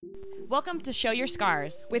Welcome to Show Your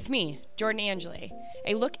Scars with me, Jordan Angeli,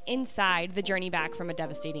 a look inside the journey back from a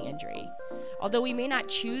devastating injury. Although we may not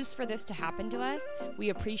choose for this to happen to us, we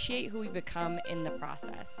appreciate who we become in the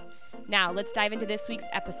process. Now, let's dive into this week's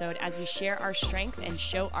episode as we share our strength and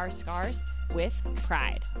show our scars with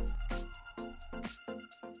pride.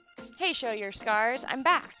 Hey, Show Your Scars, I'm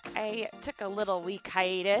back. I took a little week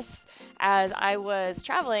hiatus as I was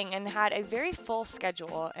traveling and had a very full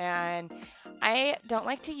schedule, and I don't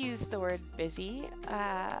like to use the word busy.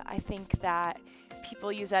 I think that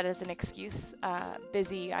people use that as an excuse.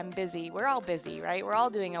 Busy, I'm busy. We're all busy, right? We're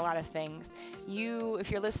all doing a lot of things.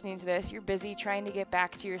 If you're listening to this, you're busy trying to get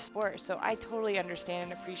back to your sport. So I totally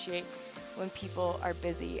understand and appreciate when people are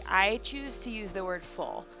busy. I choose to use the word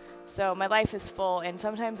full. So my life is full, and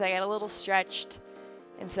sometimes I get a little stretched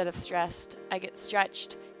instead of stressed. I get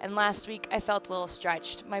stretched, and last week I felt a little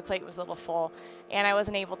stretched. My plate was a little full, and I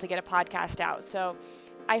wasn't able to get a podcast out. So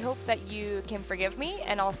I hope that you can forgive me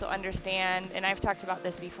and also understand, and I've talked about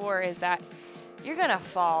this before, is that you're going to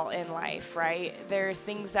fall in life, right? There's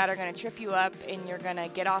things that are going to trip you up, and you're going to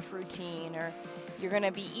get off routine, or you're going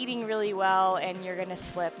to be eating really well and you're going to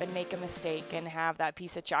slip and make a mistake and have that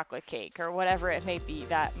piece of chocolate cake or whatever it may be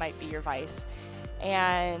that might be your vice.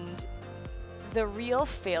 And the real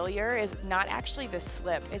failure is not actually the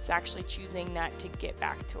slip. It's actually choosing not to get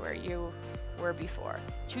back to where you were before,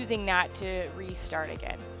 choosing not to restart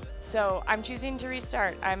again. So I'm choosing to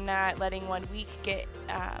restart. I'm not letting 1 week get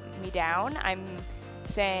me down. I'm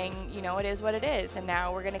saying, it is what it is, and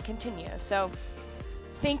now we're going to continue. So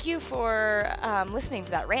thank you for listening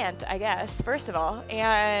to that rant, I guess, first of all.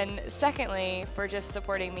 And secondly, for just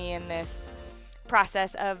supporting me in this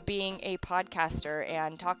process of being a podcaster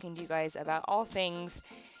and talking to you guys about all things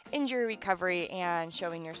injury recovery and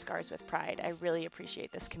showing your scars with pride. I really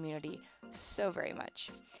appreciate this community so very much.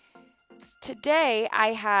 Today, I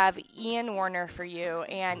have Ian Warner for you.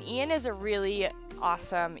 And Ian is a really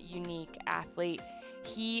awesome, unique athlete.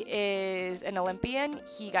 He is an Olympian.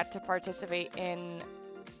 He got to participate in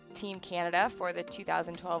Team Canada for the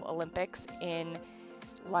 2012 Olympics in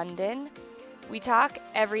London. We talk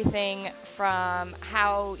everything from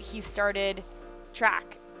how he started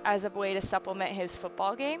track as a way to supplement his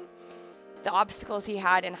football game, the obstacles he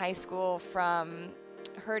had in high school from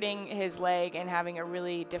hurting his leg and having a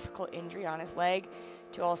really difficult injury on his leg,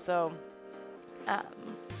 to also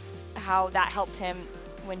how that helped him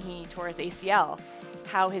when he tore his ACL,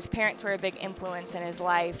 how his parents were a big influence in his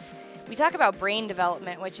life. We talk about brain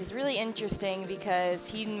development, which is really interesting because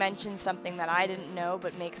he mentioned something that I didn't know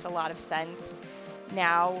but makes a lot of sense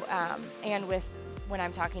now, and with when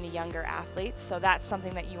I'm talking to younger athletes. So that's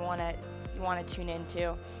something that you want to tune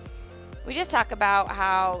into. We just talk about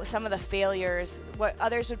how some of the failures, what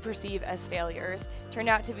others would perceive as failures, turned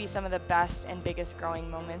out to be some of the best and biggest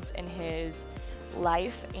growing moments in his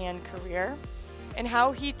life and career, and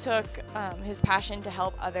how he took his passion to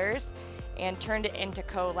help others and turned it into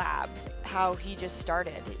collabs, how he just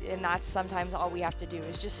started. And that's sometimes all we have to do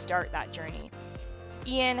is just start that journey.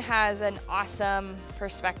 Ian has an awesome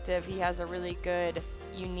perspective. He has a really good,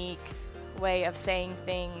 unique way of saying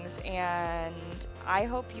things. And I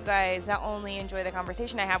hope you guys not only enjoy the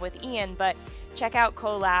conversation I have with Ian, but check out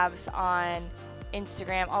collabs on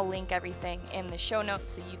Instagram. I'll link everything in the show notes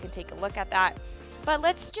so you can take a look at that. But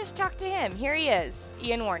let's just talk to him. Here he is,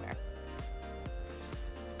 Ian Warner.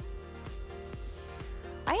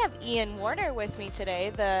 I have Ian Warner with me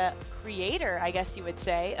today, the creator, I guess you would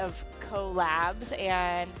say, of collabs,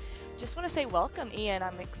 and just want to say welcome, Ian.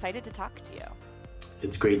 I'm excited to talk to you.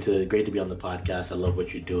 It's great to be on the podcast. I love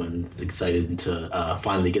what you're doing. It's exciting to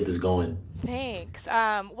finally get this going. Thanks.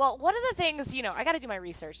 Well, one of the things, I got to do my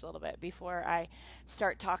research a little bit before I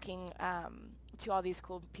start talking to all these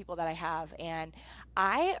cool people that I have. And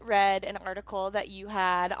I read an article that you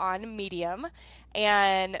had on Medium,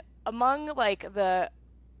 and among the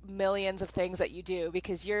millions of things that you do,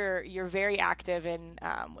 because you're very active in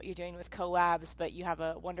what you're doing with collabs, but you have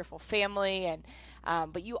a wonderful family, and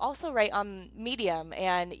but you also write on Medium,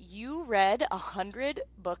 and you read 100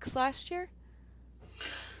 books last year.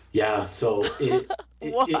 Yeah, so it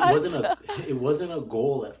wasn't a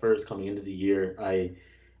goal at first coming into the year.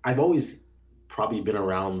 I've always probably been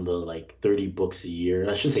around the 30 books a year.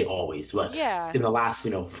 I shouldn't say always, but yeah, in the last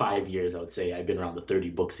 5 years, I would say I've been around the 30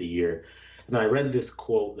 books a year. And I read this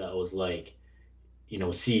quote that was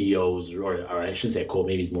CEOs, or I shouldn't say a quote,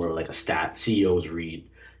 maybe it's more like a stat. CEOs read,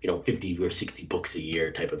 50 or 60 books a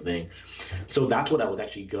year type of thing. So that's what I was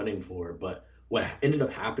actually gunning for. But what ended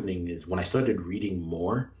up happening is when I started reading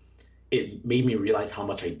more, it made me realize how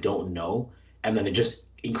much I don't know. And then it just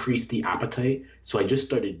increased the appetite. So I just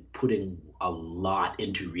started putting a lot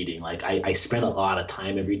into reading. Like I spent a lot of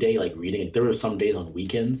time every day like reading. There were some days on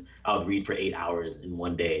weekends I would read for 8 hours in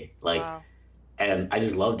one day. Like, Wow. and I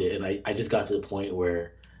just loved it. And I just got to the point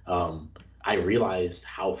where I realized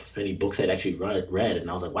how many books I'd actually read, and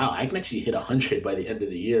I was like, wow, I can actually hit 100 by the end of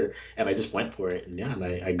the year. And I just went for it, and yeah, and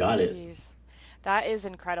I got it. Jeez. That is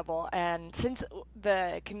incredible. And since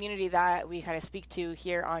the community that we kind of speak to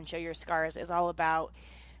here on Show Your Scars is all about,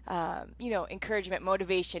 encouragement,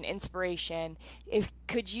 motivation, inspiration, if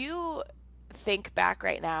could you think back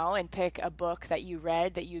right now and pick a book that you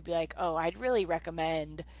read that you'd be like, oh, I'd really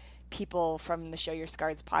recommend people from the Show Your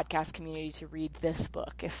Scars podcast community to read this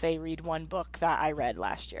book if they read one book that I read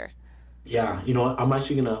last year? Yeah, you know what? I'm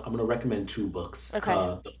gonna recommend two books. Okay.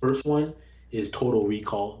 The first one is Total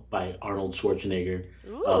Recall by Arnold Schwarzenegger.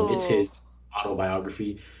 It's Ooh. his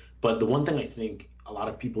autobiography. But the one thing I think a lot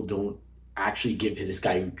of people don't actually give this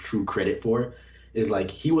guy true credit for is like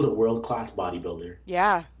he was a world class bodybuilder.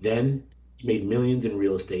 Yeah. Then he made millions in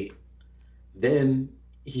real estate. Then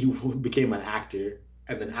he became an actor,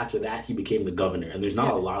 and then after that he became the governor. And there's not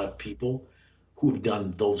Yeah. a lot of people who've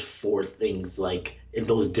done those four things like in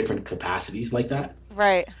those different capacities like that.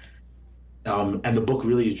 Right. And the book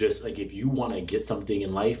really is just like if you want to get something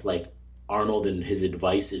in life, like Arnold and his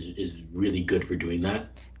advice is really good for doing that.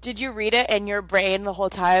 Did you read it in your brain the whole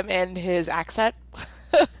time in his accent?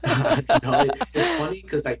 It's funny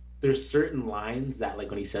because like there's certain lines that like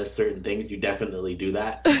when he says certain things, you definitely do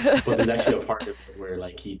that. But there's actually a part of it where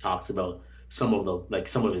like he talks about some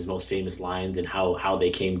of his most famous lines and how they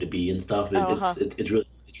came to be and stuff. Uh-huh.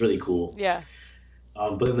 It's really cool. Yeah.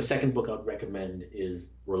 But then the second book I'd recommend is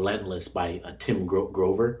Relentless by Tim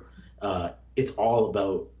Grover. It's all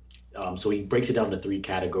about so he breaks it down to three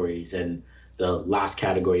categories, and the last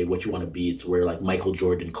category, what you want to be, it's where like Michael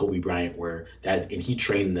Jordan, Kobe Bryant were that, and he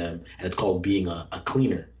trained them, and it's called being a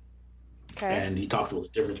cleaner. Okay. And he talks about the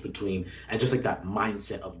difference between and just like that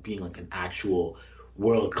mindset of being like an actual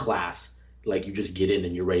world class, like you just get in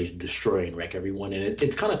and you're ready to destroy and wreck everyone. And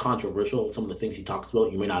it's kind of controversial, some of the things he talks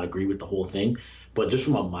about. You may not agree with the whole thing, but just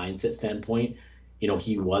from a mindset standpoint,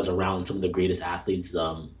 he was around some of the greatest athletes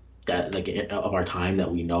that like of our time that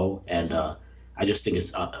we know. And I just think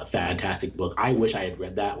it's a fantastic book. I wish I had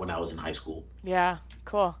read that when I was in high school. Yeah,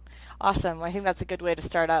 cool. Awesome. I think that's a good way to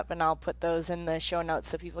start up, and I'll put those in the show notes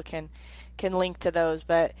so people can link to those.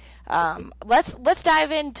 But let's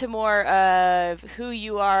dive into more of who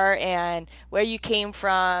you are and where you came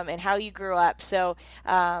from and how you grew up. So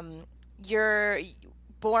you're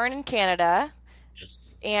born in Canada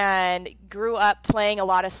Yes. and grew up playing a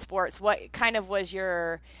lot of sports. What kind of was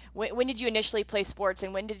when did you initially play sports,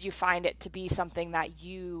 and when did you find it to be something that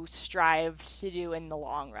you strived to do in the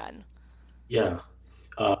long run? Yeah.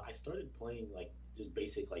 I started playing like just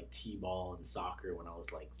basic like t-ball and soccer when I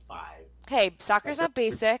was like 5. Hey, So I soccer's not started.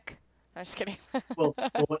 basic. I'm just kidding. When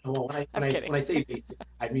I I'm kidding. when I say basic,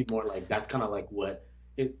 I mean more like that's kind of like what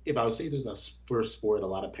if I would say there's a first sport a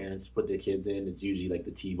lot of parents put their kids in, it's usually like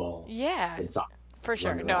the t-ball Yeah, and soccer, for just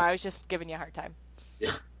sure. running No, around. I was just giving you a hard time.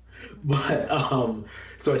 Yeah, but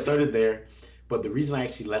so I started there. But the reason I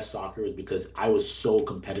actually left soccer is because I was so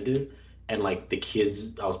competitive, and like the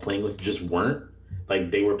kids I was playing with just weren't.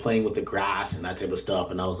 Like they were playing with the grass and that type of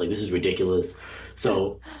stuff, and I was like, this is ridiculous.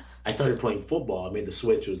 So I started playing football. I made the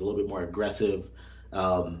switch. It was a little bit more aggressive,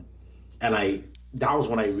 um, and I that was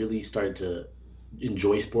when I really started to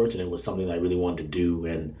enjoy sports, and it was something that I really wanted to do.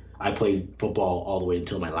 And I played football all the way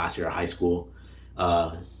until my last year of high school.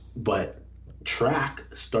 Uh, but track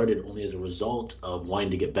started only as a result of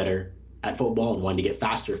wanting to get better at football and wanting to get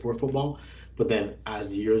faster for football. But then as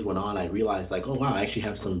the years went on, I realized like, oh wow, I actually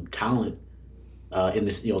have some talent in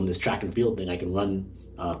this in this track and field thing. I can run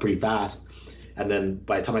pretty fast. And then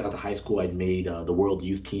by the time I got to high school, I'd made the world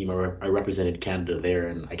youth team. I represented Canada there,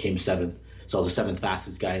 and I came seventh. So I was the seventh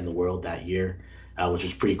fastest guy in the world that year, which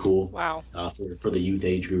was pretty cool Wow. for the youth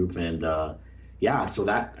age group. And yeah, so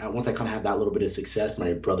that once I kind of had that little bit of success,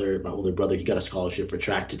 my older brother, he got a scholarship for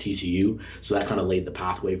track to TCU. So that kind of laid the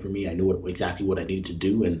pathway for me. I knew exactly what I needed to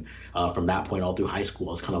do. And from that point all through high school,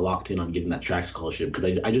 I was kind of locked in on getting that track scholarship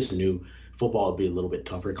because I just knew football would be a little bit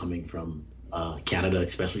tougher coming from Canada,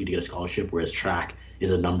 especially to get a scholarship, whereas track is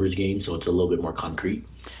a numbers game, so it's a little bit more concrete.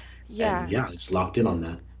 And Yeah. yeah, I just locked in on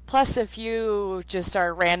that. Plus, if you just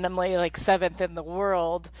are randomly like seventh in the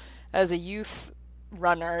world as a youth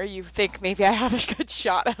runner, you think maybe I have a good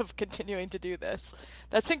shot of continuing to do this.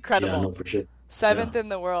 That's Yeah, incredible. no, for sure. Yeah. Seventh in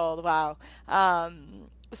the world. Wow.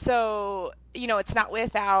 So, it's not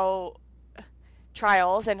without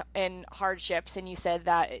trials and hardships, and you said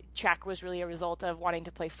that track was really a result of wanting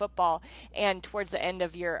to play football. And towards the end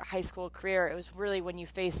of your high school career, it was really when you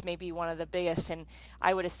faced maybe one of the biggest and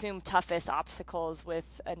I would assume toughest obstacles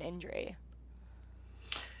with an injury.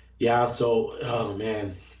 Yeah, so oh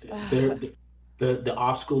man, there the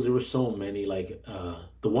obstacles, there were so many. Like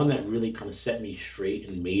the one that really kind of set me straight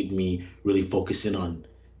and made me really focus in on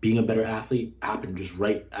being a better athlete happened just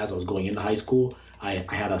right as I was going into high school. I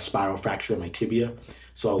had a spiral fracture in my tibia,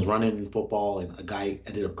 so I was running in football and a guy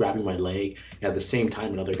ended up grabbing my leg. And at the same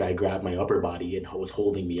time, another guy grabbed my upper body and was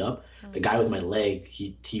holding me up. The guy with my leg,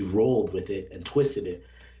 he rolled with it and twisted it.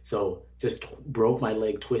 So just broke my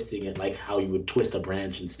leg twisting it like how you would twist a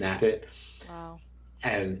branch and snap it. Wow.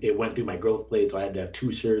 And it went through my growth plate, so I had to have 2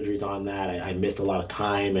 surgeries on that. I missed a lot of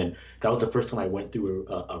time, and that was the first time I went through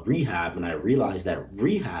a rehab, and I realized that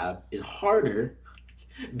rehab is harder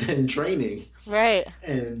than training. Right.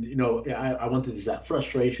 And I went through that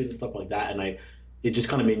frustration and stuff like that, and it just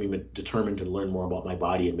kind of made me determined to learn more about my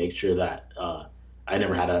body and make sure that I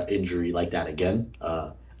never had an injury like that again.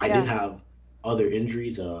 I did have other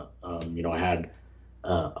injuries. I had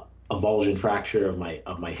a avulsion fracture of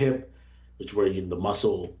my hip, which is where the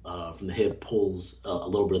muscle from the hip pulls a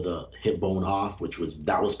little bit of the hip bone off,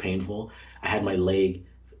 that was painful. I had my leg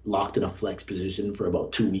locked in a flex position for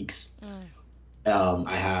about 2 weeks.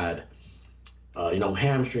 I had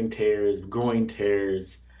hamstring tears, groin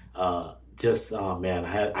tears, I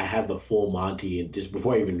had the full Monty, and just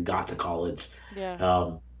before I even got to college.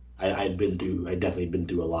 I'd definitely been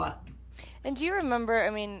through a lot. And do you remember, I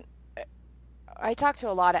mean, I talk to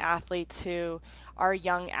a lot of athletes who are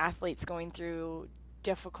young athletes going through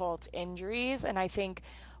difficult injuries, and I think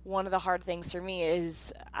one of the hard things for me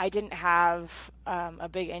is I didn't have a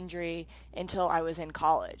big injury until I was in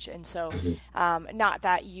college. And so not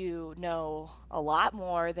that you know a lot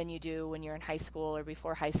more than you do when you're in high school or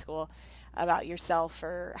before high school about yourself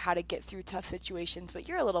or how to get through tough situations, but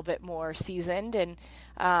you're a little bit more seasoned. And,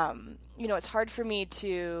 it's hard for me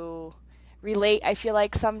to relate, I feel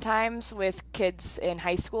like, sometimes with kids in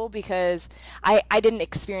high school because I didn't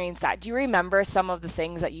experience that. Do you remember some of the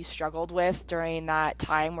things that you struggled with during that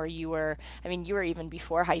time where you were even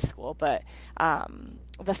before high school, but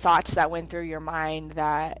the thoughts that went through your mind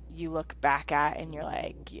that you look back at and you're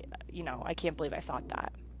like, I can't believe I thought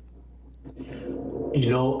that?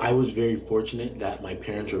 I was very fortunate that my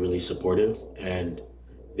parents were really supportive and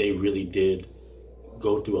they really did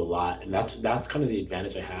go through a lot, and that's kind of the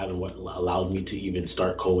advantage I have and what allowed me to even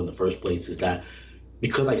start Co in the first place is that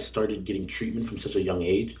because I started getting treatment from such a young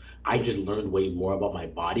age, I just learned way more about my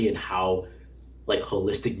body and how like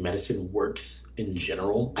holistic medicine works in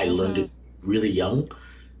general. I learned it really young,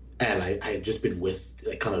 and I had just been with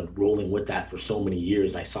kind of rolling with that for so many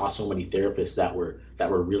years, and I saw so many therapists that were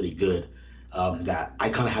really good, that I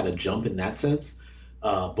kind of had a jump in that sense.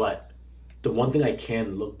 But the one thing I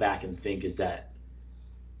can look back and think is that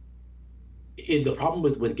the problem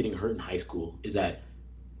with getting hurt in high school is that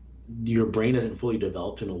your brain isn't fully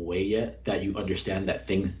developed in a way yet that you understand that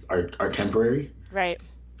things are temporary. Right.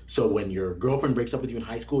 So when your girlfriend breaks up with you in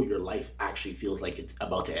high school, your life actually feels like it's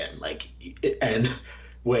about to end. And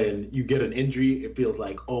when you get an injury, it feels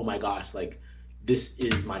like, oh my gosh, like this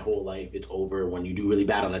is my whole life. It's over. When you do really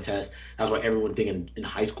bad on a test, that's why everyone thinks in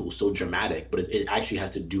high school is so dramatic, but it actually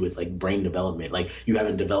has to do with like brain development. Like you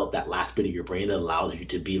haven't developed that last bit of your brain that allows you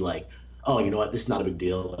to be like, oh, you know what, this is not a big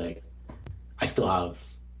deal. Like, I still have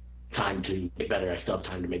time to get better. I still have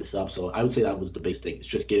time to make this up. So I would say that was the biggest thing. It's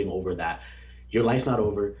just getting over that. Your life's not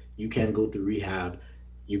over. You can go through rehab.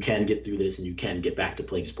 You can get through this, and you can get back to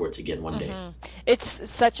playing sports again one day. It's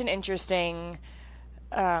such an interesting,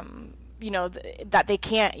 that they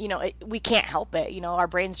can't, we can't help it. Our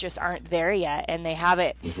brains just aren't there yet, and they have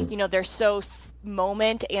it, they're so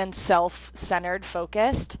moment and self-centered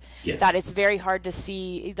focused that it's very hard to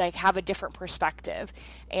see, like, have a different perspective.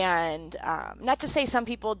 And not to say some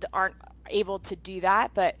people aren't able to do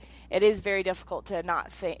that, but it is very difficult to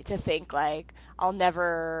not think like, I'll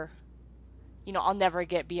never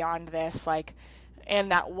get beyond this, like,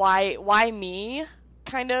 and that why me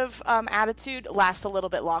kind of attitude lasts a little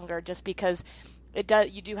bit longer, just because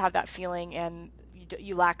you do have that feeling, and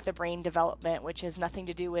you lack the brain development, which has nothing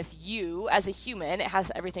to do with you as a human. It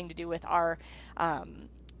has everything to do with our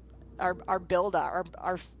build,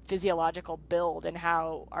 our physiological build, and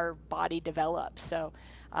how our body develops. So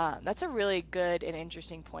that's a really good and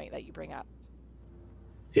interesting point that you bring up.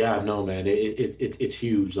 Yeah, no, man, it's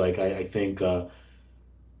huge. Like I think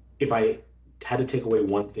if I had to take away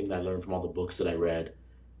one thing that I learned from all the books that I read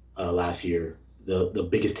last year, the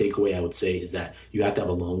biggest takeaway I would say is that you have to have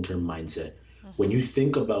a long-term mindset. When you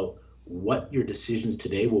think about what your decisions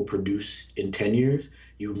today will produce in 10 years,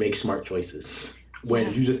 you make smart choices.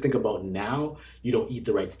 When you just think about now, you don't eat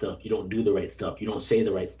the right stuff, you don't do the right stuff, you don't say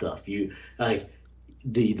the right stuff. You like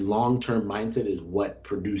the long-term mindset is what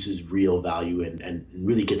produces real value and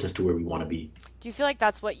really gets us to where we want to be. Do you feel like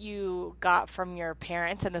that's what you got from your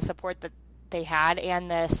parents and the support that they had,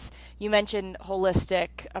 and this, you mentioned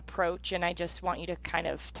holistic approach, and I just want you to kind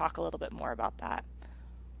of talk a little bit more about that.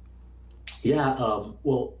 Yeah,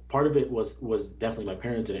 well, part of it was definitely my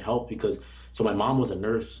parents, and it helped because so my mom was a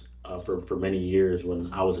nurse for many years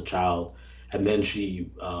when I was a child, and then she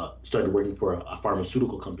started working for a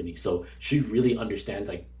pharmaceutical company. So she really understands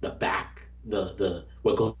like the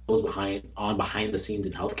what goes behind the scenes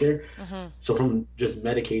in healthcare. So from just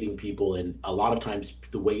medicating people, and a lot of times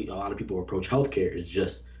the way a lot of people approach healthcare is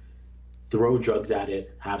just throw drugs at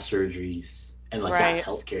it, have surgeries, and like that's Right.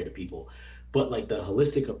 healthcare to people. But like the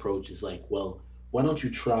holistic approach is like, well, why don't you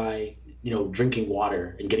try, drinking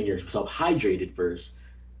water and getting yourself hydrated first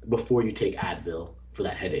before you take Advil for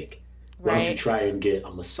that headache? Why don't you Right. try and get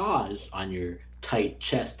a massage on your tight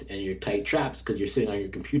chest and your tight traps because you're sitting on your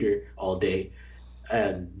computer all day,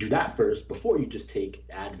 and do that first before you just take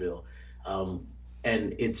Advil.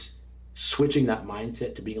 And it's switching that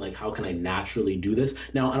mindset to being like, how can I naturally do this?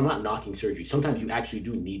 Now, I'm not knocking surgery. Sometimes you actually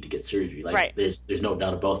do need to get surgery. Like Right. there's no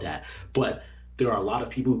doubt about that. But there are a lot of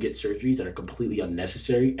people who get surgeries that are completely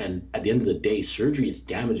unnecessary. And at the end of the day, surgery is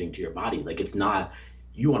damaging to your body. Like it's not,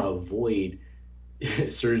 you want to avoid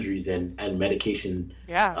surgeries and medication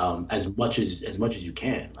Yeah. as much as you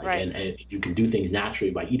can, like Right. and if you can do things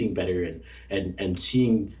naturally by eating better and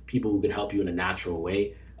seeing people who can help you in a natural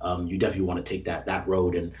way, you definitely want to take that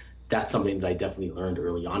road. And that's something that I definitely learned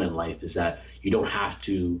early on in life, is that you don't have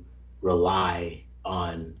to rely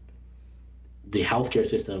on the healthcare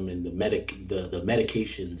system and the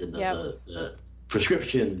medications and Yep. the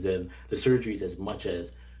prescriptions and the surgeries as much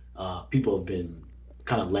as people have been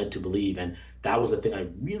kind of led to believe. And that was the thing I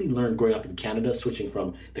really learned growing up in Canada, switching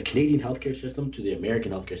from the Canadian healthcare system to the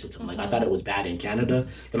American healthcare system. Like I thought it was bad in Canada,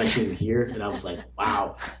 then I came here and I was like,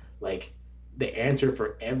 wow, like the answer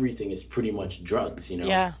for everything is pretty much drugs.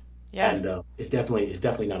 Yeah. Yeah. And it's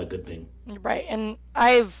definitely not a good thing. Right. And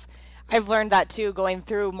I've learned that too, going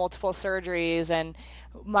through multiple surgeries, and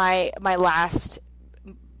my last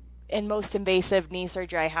and most invasive knee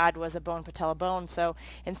surgery I had was a bone patella bone. So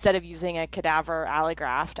instead of using a cadaver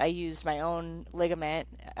allograft, I used my own ligament,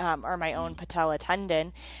 or my own patella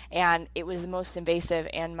tendon, and it was the most invasive.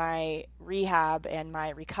 And my rehab and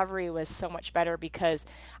my recovery was so much better because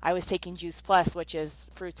I was taking Juice Plus, which is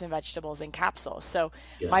fruits and vegetables in capsules. So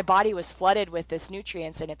Yeah. my body was flooded with this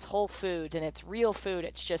nutrients, and it's whole food and it's real food.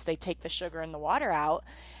 It's just they take the sugar and the water out,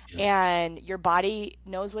 and your body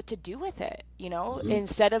knows what to do with it,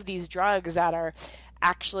 instead of these drugs that are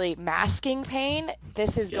actually masking pain.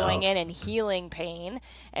 This is going Yeah. in and healing pain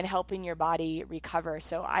and helping your body recover.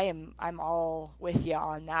 So I'm all with you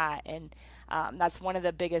on that. And that's one of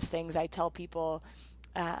the biggest things I tell people.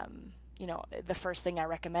 The first thing I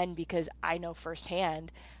recommend, because I know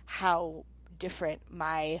firsthand how different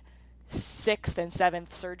my sixth and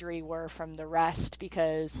seventh surgery were from the rest,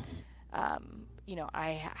 because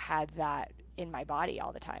I had that in my body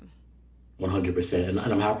all the time. 100%. And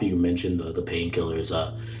I'm happy you mentioned the painkillers.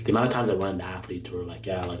 The amount of times I run into athletes who are like,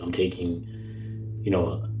 yeah, like I'm taking,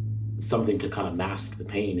 something to kind of mask the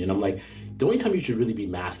pain. And I'm like, the only time you should really be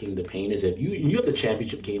masking the pain is if you have the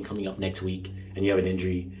championship game coming up next week and you have an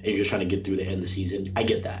injury and you're just trying to get through the end of the season. I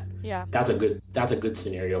get that. Yeah. That's a good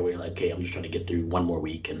scenario where you're like, okay, I'm just trying to get through one more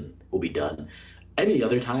week and we'll be done. Any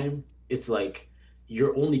other time, it's like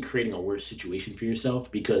you're only creating a worse situation for yourself,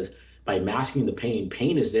 because by masking the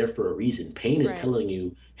pain is there for a reason. Pain is Right. telling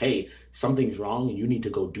you, hey, something's wrong and you need to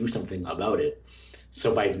go do something about it.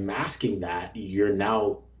 So by masking that, you're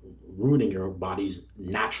now ruining your body's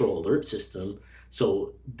natural alert system.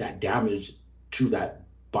 So that damage to that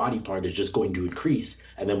body part is just going to increase.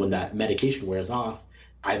 And then when that medication wears off,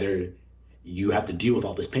 either you have to deal with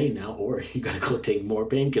all this pain now, or you got to go take more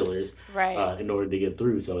painkillers Right. in order to get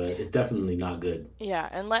through. So it's definitely not good. Yeah,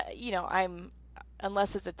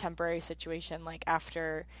 unless it's a temporary situation, like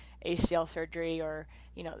after ACL surgery, or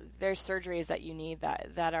there's surgeries that you need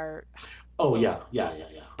that are. Oh yeah.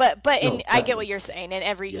 But No, I get what definitely. you're saying. In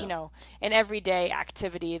every Yeah. in everyday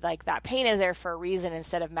activity, like that pain is there for a reason.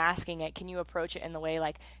 Instead of masking it, can you approach it in the way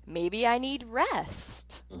like, maybe I need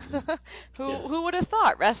rest? Yes. Who would have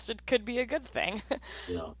thought rest could be a good thing?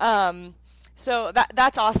 You know. So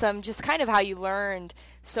that's awesome. Just kind of how you learned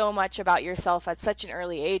so much about yourself at such an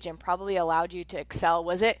early age, and probably allowed you to excel.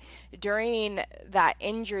 Was it during that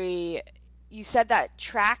injury you said that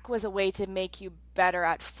track was a way to make you better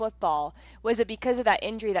at football. Was it because of that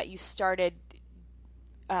injury that you started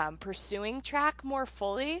pursuing track more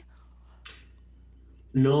fully?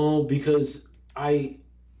 No, because I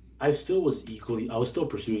still was equally. I was still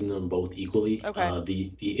pursuing them both equally. Okay.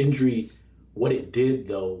 The injury, what it did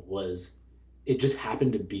though was it just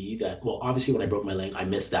happened to be that. Well, obviously when I broke my leg, I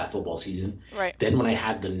missed that football season. Right. Then when I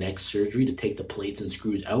had the next surgery to take the plates and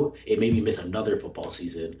screws out, it made me miss another football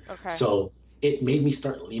season. Okay. So it made me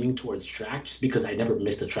start leaning towards track just because I never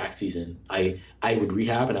missed a track season. I would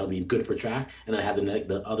rehab and I would be good for track, and then I had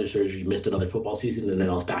the other surgery, missed another football season, and then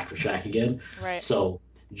I was back for track again. Right. So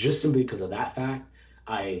just simply because of that fact,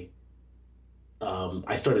 I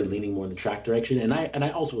started leaning more in the track direction, and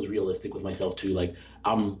I also was realistic with myself too. Like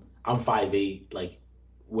I'm 5'8". Like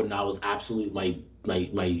when I was absolute my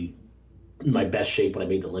best shape when I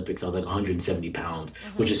made the Olympics, I was like 170 pounds,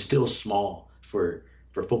 which is still small for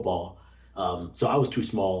football. So I was too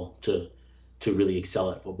small to really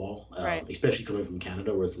excel at football, Right. especially coming from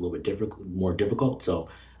Canada where it's a little bit more difficult. So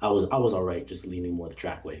I was all right, just leaning more the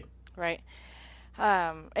track way. Right.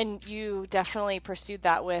 And you definitely pursued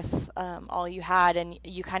that with all you had, and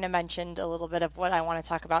you kind of mentioned a little bit of what I want to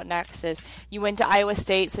talk about next. Is you went to Iowa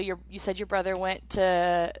State, so you said your brother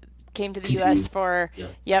came to the U.S. for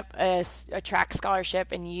a track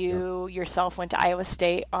scholarship, and you yourself went to Iowa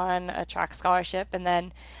State on a track scholarship, and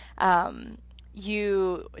then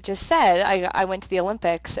you just said I went to the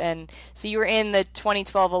Olympics, and so you were in the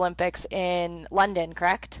 2012 Olympics in London,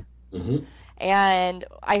 correct? Mm-hmm. And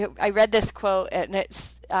I read this quote, and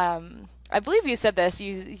it's I believe you said this.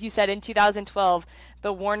 You said in 2012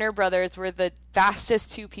 the Warner brothers were the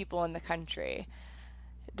fastest two people in the country.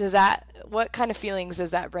 What kind of feelings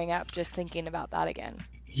does that bring up just thinking about that again?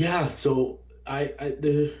 Yeah, so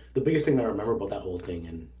the biggest thing I remember about that whole thing,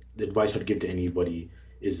 and the advice I'd give to anybody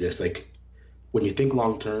is this: like, when you think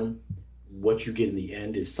long term, what you get in the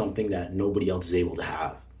end is something that nobody else is able to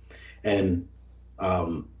have. And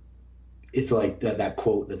it's like that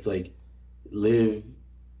quote that's like, do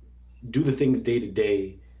the things day to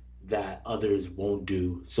day that others won't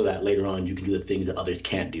do, so that later on you can do the things that others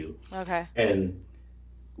can't do. Okay. And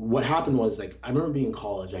what happened was, like, I remember being in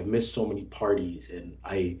college, I missed so many parties, and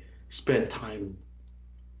I spent time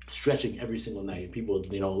stretching every single night. And people,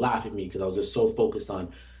 laugh at me because I was just so focused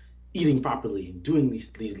on eating properly and doing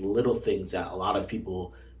these little things that a lot of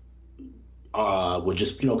people would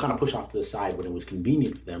just kind of push off to the side when it was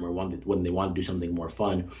convenient for them, or when they wanted to do something more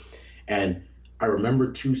fun. And I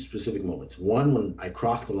remember two specific moments. One, when I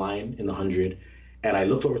crossed the line in the 100, and I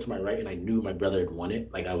looked over to my right, and I knew my brother had won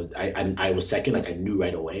it. Like I was second, like I knew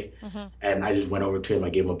right away. Mm-hmm. And I just went over to him. I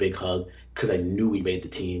gave him a big hug because I knew we made the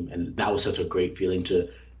team, and that was such a great feeling to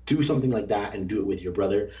do something like that and do it with your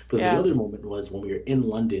brother. But the other moment was when we were in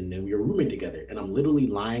London and we were rooming together, and I'm literally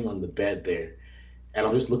lying on the bed there, and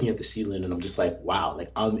I'm just looking at the ceiling, and I'm just like, wow,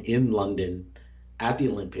 like I'm in London at the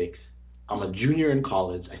Olympics. I'm a junior in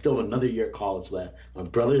college. I still have another year of college left. My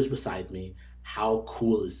brother's beside me. How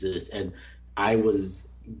cool is this? And I was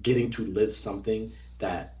getting to live something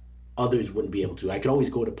that others wouldn't be able to. I could always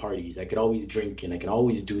go to parties. I could always drink, and I can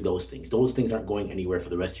always do those things. Those things aren't going anywhere for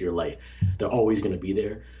the rest of your life. They're always going to be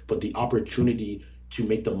there. But the opportunity to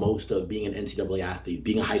make the most of being an NCAA athlete,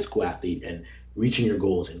 being a high school athlete, and reaching your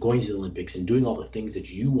goals and going to the Olympics and doing all the things that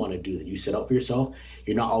you want to do, that you set out for yourself,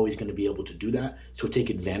 you're not always going to be able to do that. So take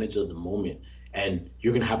advantage of the moment, and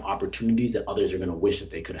you're going to have opportunities that others are going to wish that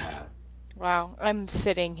they could have. Wow, I'm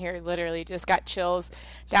sitting here literally just got chills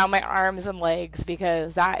down my arms and legs,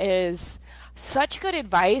 because that is such good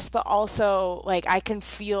advice, but also like I could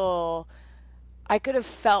have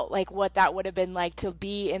felt like what that would have been like to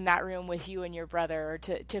be in that room with you and your brother, or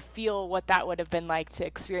to feel what that would have been like to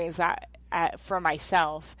experience that for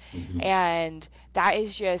myself. Mm-hmm. And that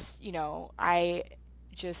is just, I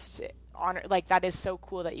just honor, like, that is so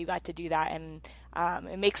cool that you got to do that. And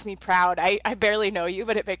it makes me proud. I barely know you,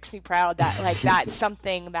 but it makes me proud that like that's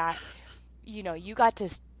something that, you got to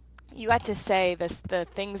say this, the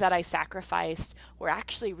things that I sacrificed were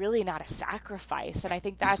actually really not a sacrifice. And I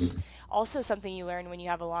think that's also something you learn when you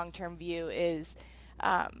have a long-term view is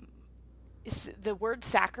the word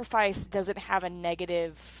sacrifice doesn't have a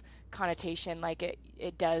negative connotation like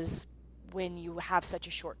it does when you have such a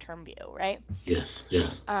short-term view, right? Yes.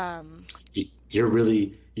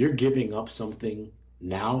 You're giving up something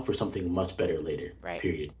now for something much better later. Right.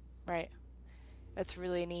 Period. Right. That's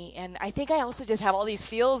really neat. And I think I also just have all these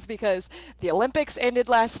feels because the Olympics ended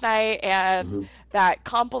last night, and that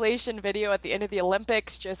compilation video at the end of the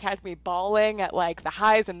Olympics just had me bawling at like the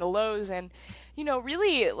highs and the lows. And,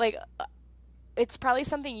 really, like, it's probably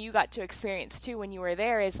something you got to experience too when you were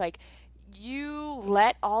there, is like you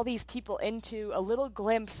let all these people into a little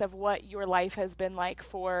glimpse of what your life has been like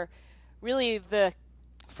for really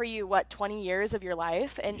for you, 20 years of your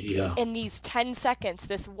life, and Yeah. in these 10 seconds,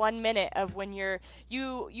 this 1 minute of when you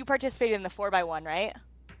participated in the 4x1, right?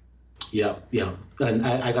 Yeah. Yeah. And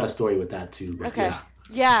I got a story with that too, but Okay. yeah.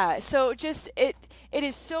 Yeah, so just it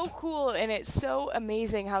is so cool, and it's so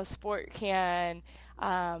amazing how sport can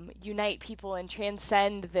unite people and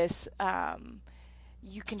transcend this.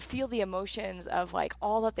 You can feel the emotions of like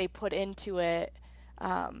all that they put into it.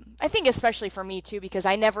 I think especially for me too, because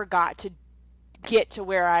I never got to get to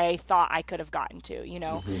where I thought I could have gotten to, you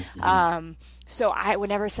know. So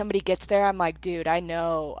whenever somebody gets there, I'm like, dude, I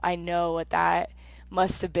know what that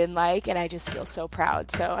must have been like, and I just feel so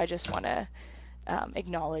proud. So I just want to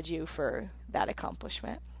acknowledge you for that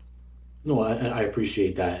accomplishment. No, I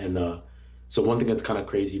appreciate that. And so one thing that's kind of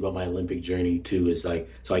crazy about my Olympic journey too is like,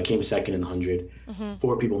 so I came second in the 100.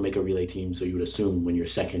 Four people make a relay team, so you would assume when you're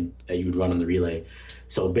second that you would run on the relay.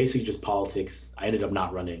 So basically just politics. I ended up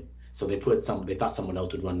not running. So they thought someone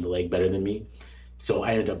else would run the leg better than me. So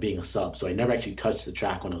I ended up being a sub. So I never actually touched the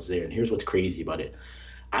track when I was there. And here's what's crazy about it.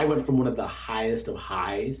 I went from one of the highest of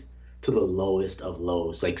highs to the lowest of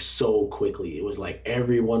lows, like so quickly. It was like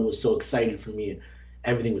everyone was so excited for me, and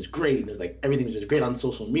everything was great. And it was like everything was just great on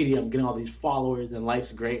social media. I'm getting all these followers, and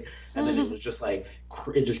life's great. And then it was just like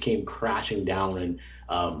it just came crashing down. And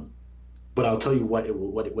but I'll tell you what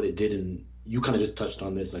it did, and you kind of just touched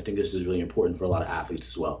on this. And I think this is really important for a lot of athletes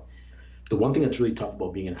as well. The one thing that's really tough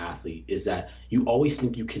about being an athlete is that you always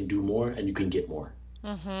think you can do more and you can get more.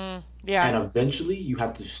 Yeah. And eventually you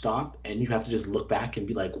have to stop and you have to just look back and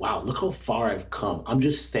be like, wow, look how far I've come. I'm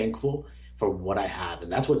just thankful for what I have. And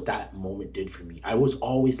that's what that moment did for me. I was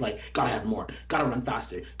always like, gotta have more, gotta run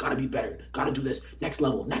faster, gotta be better, gotta do this, next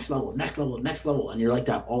level, next level, next level, next level. And you're like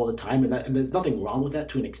that all the time. And there's nothing wrong with that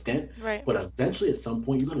to an extent. Right. But eventually at some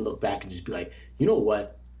point you gotta look back and just be like, you know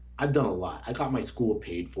what? I've done a lot. I got my school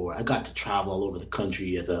paid for. I got to travel all over the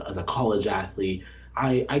country as a college athlete.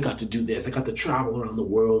 I got to do this. I got to travel around the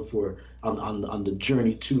world on the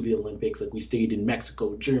journey to the Olympics. Like we stayed in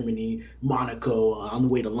Mexico, Germany, Monaco, on the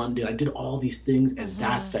way to London. I did all these things, and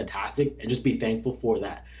that's fantastic. And just be thankful for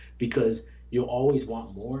that, because you'll always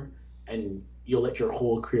want more, and you'll let your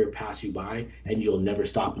whole career pass you by, and you'll never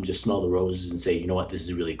stop and just smell the roses and say, you know what, this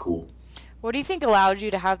is really cool. What do you think allowed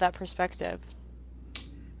you to have that perspective?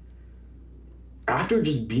 After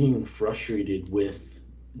just being frustrated with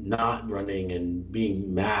not running and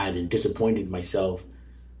being mad and disappointed in myself,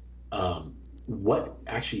 what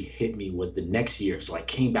actually hit me was the next year. So I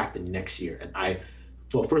came back the next year, and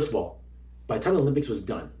well, first of all, by the time the Olympics was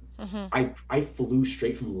done, I flew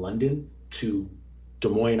straight from London to Des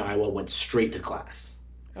Moines, Iowa, went straight to class.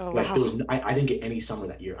 Oh, Like wow. I didn't get any summer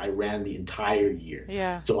that year. I ran the entire year.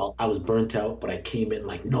 Yeah. So I was burnt out, but I came in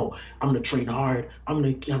like, no, I'm gonna train hard. I'm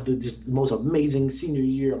gonna have the most amazing senior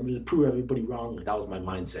year. I'm gonna prove everybody wrong. Like, that was my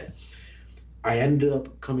mindset. I ended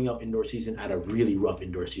up coming out indoor season at a really rough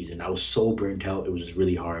indoor season. I was so burnt out. It was just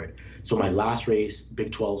really hard. So my last race,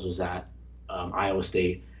 Big 12s, was at Iowa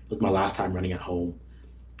State. It was my last time running at home.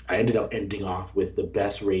 I ended up ending off with the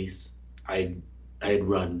best race I had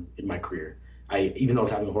run in my career. Even though I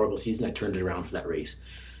was having a horrible season, I turned it around for that race.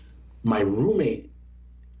 My roommate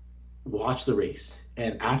watched the race,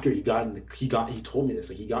 and after he told me this.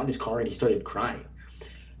 Like, he got in his car and he started crying,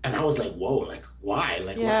 and I was like, "Whoa! Like, why?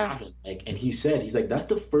 Like, what happened?" Like, and he's like, "That's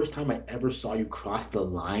the first time I ever saw you cross the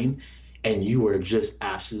line, and you were just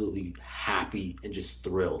absolutely happy and just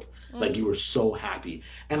thrilled. Like, you were so happy."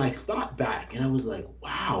 And I thought back, and I was like,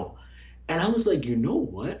 "Wow!" And I was like, you know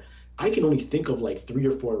what? I can only think of like 3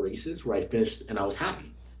 or 4 races where I finished and I was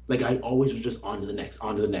happy. Like, I always was just on to the next,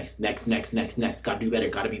 next. Got to do better,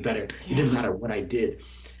 got to be better. It didn't matter what I did.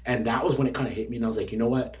 And that was when it kind of hit me. And I was like, you know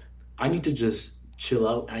what? I need to just chill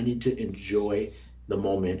out. I need to enjoy the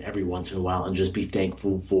moment every once in a while and just be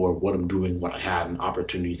thankful for what I'm doing, what I have, and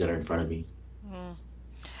opportunities that are in front of me.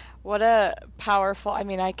 What a powerful, I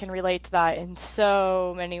mean, I can relate to that in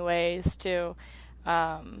so many ways too.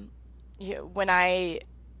 When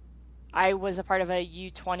I was a part of a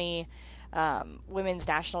U20 women's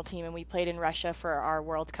national team, and we played in Russia for our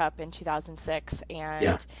World Cup in 2006.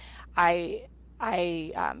 And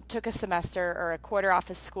I took a semester or a quarter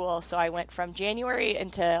off of school, so I went from January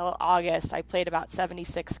until August. I played about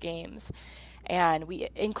 76 games, and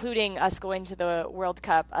including us going to the World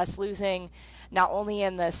Cup, us losing not only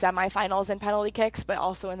in the semifinals in penalty kicks, but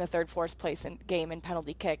also in the fourth place game in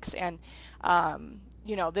penalty kicks. And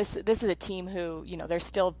this is a team who, there's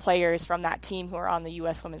still players from that team who are on the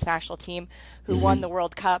U.S. women's national team who won the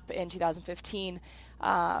World Cup in 2015.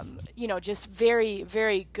 just very,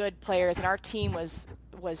 very good players. And our team was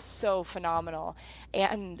so phenomenal.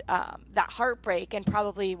 And that heartbreak, and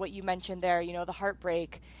probably what you mentioned there, the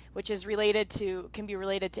heartbreak, which is can be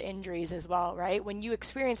related to injuries as well, right? When you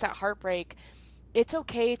experience that heartbreak, it's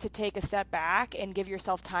okay to take a step back and give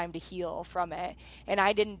yourself time to heal from it. And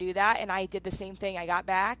I didn't do that, and I did the same thing. I got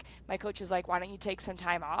back. My coach was like, why don't you take some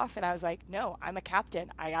time off? And I was like, no, I'm a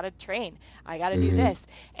captain. I got to train. I got to do this.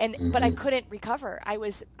 But I couldn't recover. I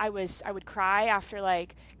would cry after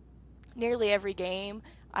like nearly every game.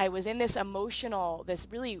 I was in this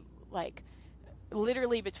really like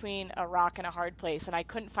literally between a rock and a hard place, and I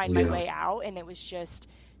couldn't find my way out. And it was just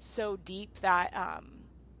so deep that,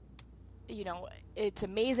 it's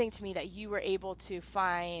amazing to me that you were able to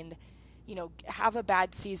find, have a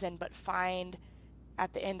bad season, but find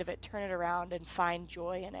at the end of it, turn it around and find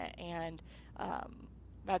joy in it. And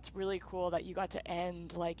that's really cool that you got to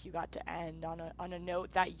end like you got to end on a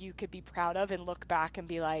note that you could be proud of and look back and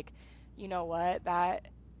be like, you know what, that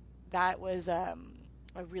was a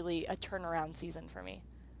turnaround season for me.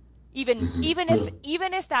 Even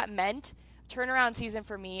if that meant turnaround season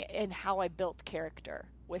for me in how I built character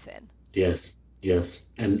within. Yes,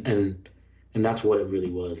 and that's what it really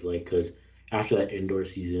was like. Because after that indoor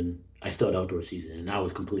season, I still had outdoor season, and I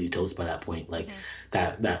was completely toast by that point. Like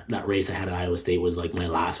that race I had at Iowa State was like my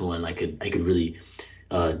last one. I could really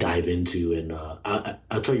dive into, and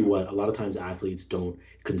I'll tell you what. A lot of times athletes don't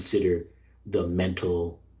consider the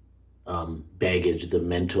mental baggage, the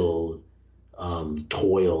mental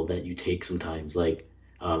toil that you take sometimes. Like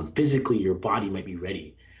physically, your body might be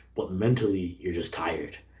ready, but mentally, you're just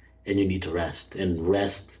tired. And you need to rest, and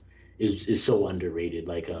rest is so underrated.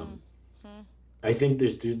 Like, I think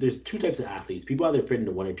there's two types of athletes. People either fit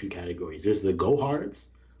into one or two categories. There's the go hards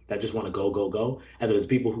that just want to go, and there's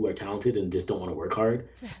people who are talented and just don't want to work hard.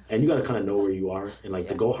 And you got to kind of know where you are. And like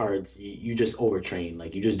the go hards, you just overtrain.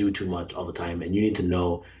 Like you just do too much all the time, and you need to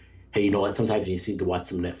know, hey, you know what? Sometimes you just need to watch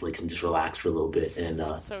some Netflix and just relax for a little bit, and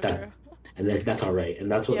true. And that's all right.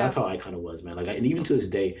 And that's how I kind of was, man. Like, and even to this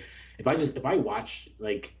day, if I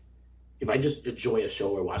just enjoy a show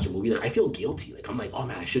or watch a movie, like I feel guilty. Like I'm like, oh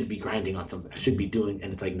man, I should be grinding on something. I should be doing,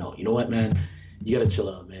 and it's like, no, you know what, man? You gotta chill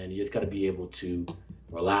out, man. You just gotta be able to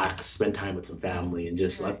relax, spend time with some family, and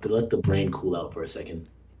just let the brain cool out for a second.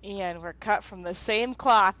 Ian, we're cut from the same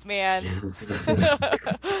cloth, man.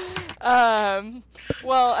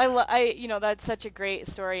 Well, that's such a great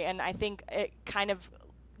story, and I think it kind of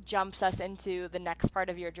jumps us into the next part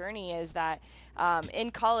of your journey is that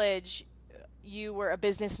in college you were a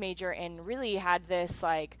business major and really had this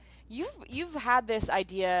like you've had this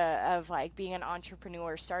idea of like being an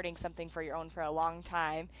entrepreneur, starting something for your own for a long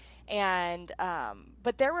time, and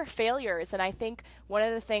but there were failures. And I think one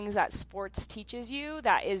of the things that sports teaches you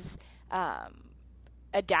that is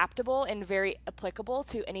adaptable and very applicable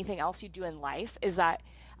to anything else you do in life is that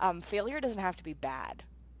failure doesn't have to be bad.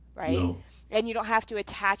 Right? No. And you don't have to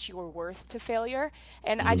attach your worth to failure.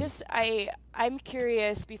 And I'm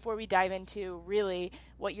curious, before we dive into really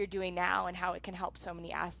what you're doing now and how it can help so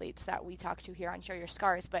many athletes that we talk to here on Show Your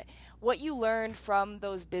Scars, but what you learned from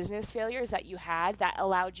those business failures that you had that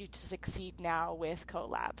allowed you to succeed now with Coat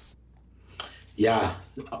Labs. Yeah.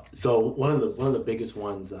 So one of the biggest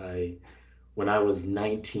ones, when I was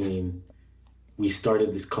 19, we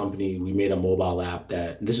started this company. We made a mobile app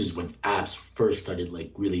this is when apps first started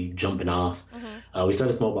like really jumping off. We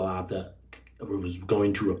started this mobile app that was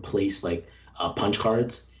going to replace like punch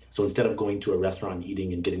cards. So instead of going to a restaurant and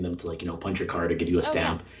eating and getting them to like, punch your card or give you a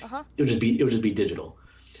stamp, it would just be digital.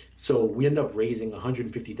 So we ended up raising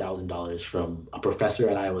 $150,000 from a professor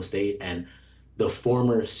at Iowa State, and the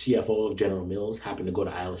former CFO of General Mills happened to go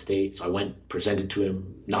to Iowa State. So I went, presented to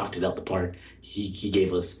him, knocked it out the park. He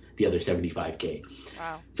gave us the other $75K.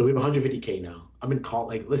 Wow. So we have $150K now. I'm in call,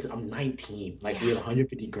 like, listen, I'm 19. Like, we have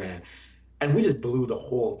 $150,000. And we just blew the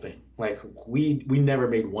whole thing. Like, we never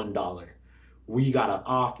made $1. We got an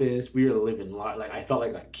office. We were living, like, I felt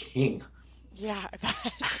like a king. Yeah.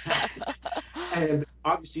 And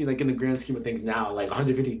obviously, like, in the grand scheme of things now, like,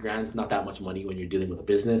 $150,000 is not that much money when you're dealing with a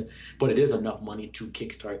business, but it is enough money to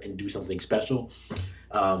kickstart and do something special.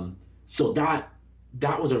 So that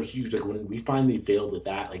was a huge, like, when we finally failed with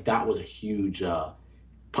that, like, that was a huge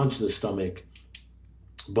punch to the stomach.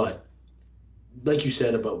 But like you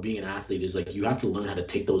said about being an athlete is, like, you have to learn how to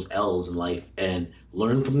take those L's in life and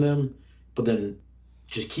learn from them, but then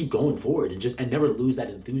just keep going forward and never lose that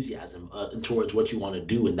enthusiasm towards what you want to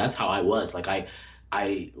do. And that's how I was. Like,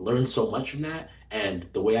 I learned so much from that. And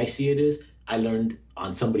the way I see it is, I learned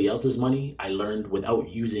on somebody else's money. I learned without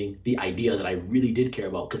using the idea that I really did care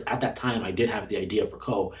about. Because at that time, I did have the idea for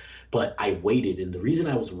Co, but I waited. And the reason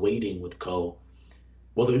I was waiting with Co,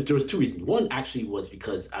 well, there was two reasons. One actually was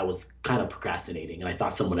because I was kind of procrastinating and I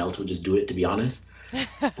thought someone else would just do it, to be honest.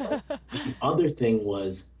 But the other thing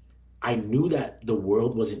was I knew that the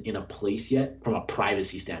world wasn't in a place yet from a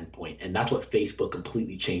privacy standpoint. And that's what Facebook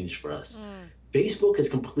completely changed for us. Facebook has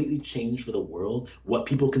completely changed for the world what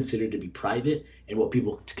people consider to be private and what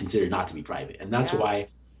people consider not to be private. And that's why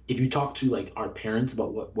if you talk to like our parents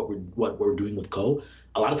about what we're doing with Co,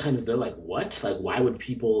 a lot of times they're like, what? Like, why would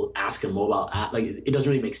people ask a mobile app? Like, it doesn't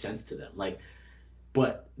really make sense to them. Like,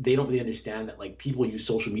 but they don't really understand that like people use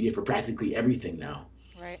social media for practically everything now.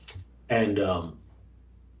 Right. And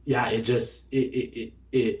yeah,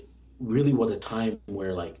 it really was a time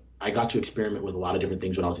where like I got to experiment with a lot of different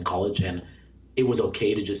things when I was in college, and it was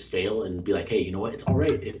okay to just fail and be like, hey, you know what? It's all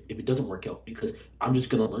right if it doesn't work out, because I'm just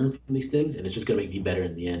going to learn from these things and it's just going to make me better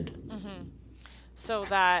in the end. So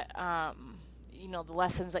that, the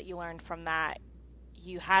lessons that you learned from that,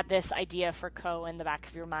 you had this idea for Co in the back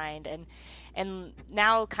of your mind, and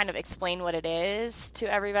now kind of explain what it is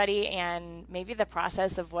to everybody and maybe the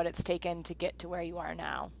process of what it's taken to get to where you are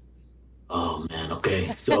now. Oh man, okay.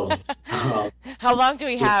 So how long do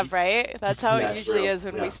we have, right? That's how it usually is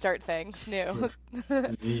when we start things new.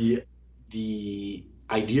 The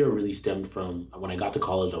idea really stemmed from when I got to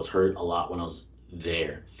college. I was hurt a lot when I was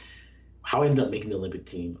there. How I ended up making the Olympic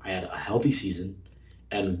team, I had a healthy season,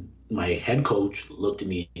 and my head coach looked at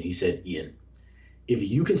me and he said, Ian, if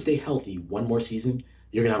you can stay healthy one more season,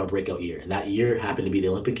 you're going to have a breakout year. And that year happened to be the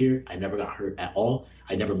Olympic year. I never got hurt at all.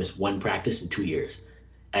 I never missed one practice in 2 years.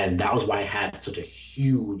 And that was why I had such a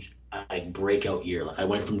huge breakout year. Like I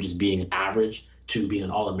went from just being average to being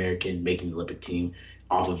an All-American, making the Olympic team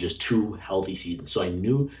off of just 2 healthy seasons. So I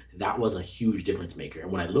knew that was a huge difference maker.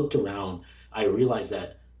 And when I looked around, I realized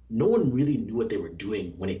that no one really knew what they were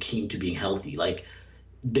doing when it came to being healthy. Like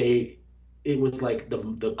it was like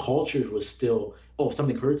the culture was still, oh, if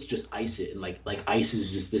something hurts, just ice it. And like ice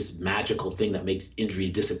is just this magical thing that makes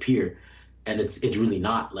injuries disappear. And it's really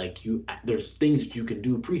not. Like there's things that you can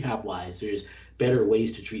do prehab wise. There's better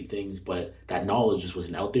ways to treat things, but that knowledge just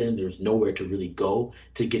wasn't out there, and there's nowhere to really go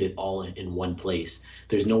to get it all in one place.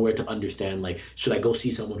 There's nowhere to understand, like, should I go see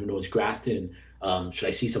someone who knows Graston? Should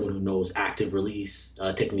I see someone who knows active release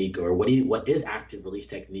technique, or what is active release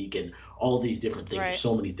technique, and all these different things. Right. There's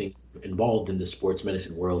so many things involved in the sports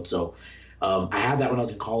medicine world. So I had that when I was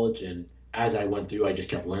in college, and as I went through, I just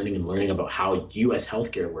kept learning and learning about how U.S.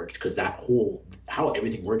 healthcare works, because how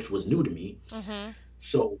everything works was new to me.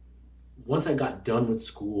 So once I got done with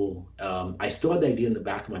school, I still had the idea in the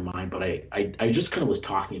back of my mind, but I just kind of was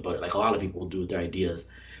talking about it like a lot of people do with their ideas.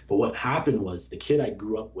 But what happened was the kid I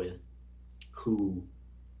grew up with, who,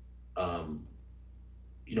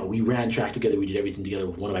 we ran track together, we did everything together.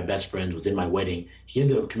 One of my best friends was in my wedding. He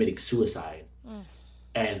ended up committing suicide.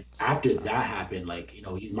 And after that happened, like,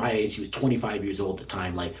 he's my age, he was 25 years old at the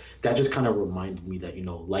time. Like, that just kind of reminded me that,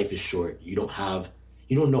 life is short. You don't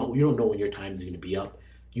know when your time is going to be up.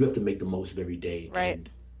 You have to make the most of every day, right, and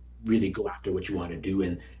really go after what you want to do.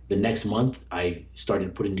 And the next month I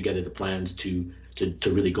started putting together the plans to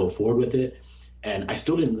really go forward with it. And I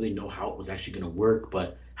still didn't really know how it was actually going to work,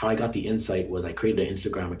 but how I got the insight was I created an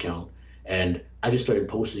Instagram account, and I just started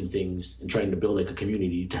posting things and trying to build like a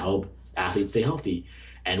community to help athletes stay healthy.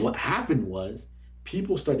 And what happened was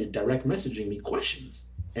people started direct messaging me questions,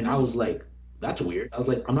 and I was like, that's weird. I was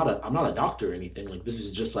like, I'm not a doctor or anything. Like, this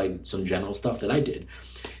is just like some general stuff that I did.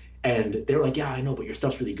 And they were like, yeah, I know, but your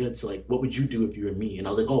stuff's really good. So like, what would you do if you were me? And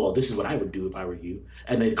I was like, oh, well, this is what I would do if I were you.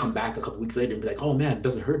 And they'd come back a couple weeks later and be like, oh man, it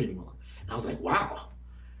doesn't hurt anymore. And I was like, wow.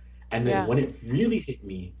 And then when it really hit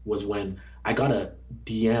me was when I got a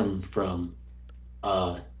DM from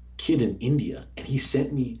a kid in India, and he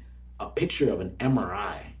sent me a picture of an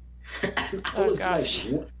MRI. And I was like,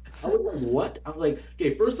 what? I was like,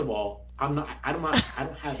 okay, first of all, I don't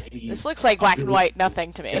have any. This looks like black and white,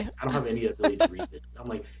 nothing to me. Yes, I don't have any ability to read this. I'm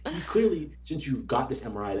like, you clearly, since you've got this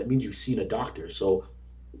MRI, that means you've seen a doctor. So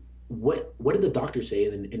what did the doctor say?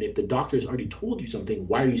 And if the doctor's already told you something,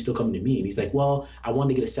 why are you still coming to me? And he's like, well, I wanted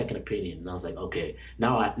to get a second opinion. And I was like, okay,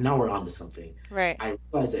 now we're on to something. Right. I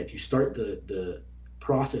realized that if you start the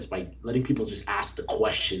process by letting people just ask the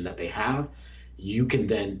question that they have, you can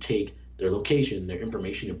then take their location, their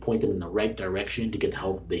information, and point them in the right direction to get the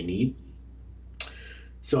help they need.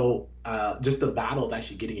 So just the battle of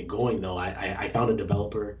actually getting it going, though, I found a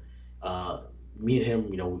developer. Me and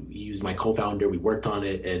him, he was my co-founder. We worked on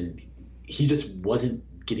it, and he just wasn't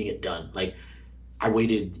getting it done. Like, I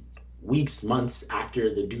waited weeks, months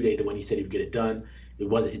after the due date when he said he'd get it done,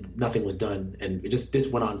 nothing was done, and it just this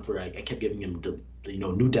went on for I kept giving him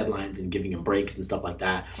new deadlines and giving him breaks and stuff like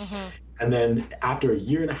that. Mm-hmm. And then after a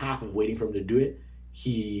year and a half of waiting for him to do it,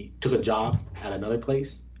 he took a job at another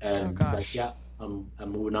place, and he's like, yeah, I'm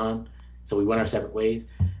moving on. So we went our separate ways,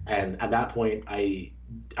 and at that point, I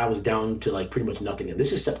was down to like pretty much nothing. And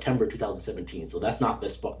this is September 2017, so that's not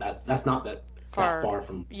that's not that far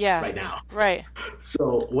from right now. Right.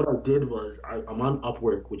 So what I did was I'm on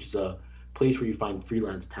Upwork, which is a place where you find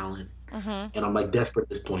freelance talent. Mm-hmm. And I'm like desperate at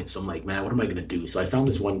this point. So I'm like, man, what am I going to do? So I found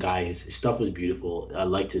this one guy. His stuff was beautiful. I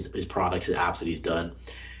liked his products, his apps that he's done.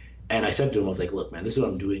 And I said to him, I was like, look, man, this is what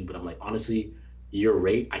I'm doing. But I'm like, honestly, your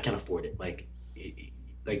rate, I can't afford it. Like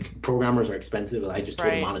programmers are expensive. And I just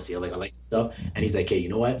told him honestly, I like the stuff. And he's like, hey, you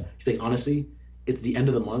know what? He's like, honestly, it's the end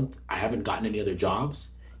of the month. I haven't gotten any other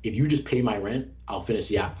jobs. If you just pay my rent, I'll finish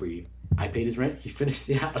the app for you. I paid his rent. He finished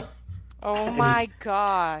the app. Oh my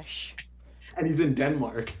gosh. And he's in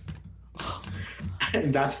Denmark.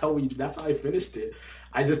 And that's how I finished it.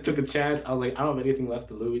 I just took a chance. I was like, I don't have anything left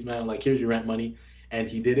to lose, man. I'm like, here's your rent money. And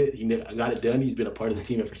he did it. He got it done. He's been a part of the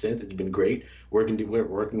team ever since. It's been great. Working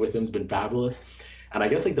with him has been fabulous. And I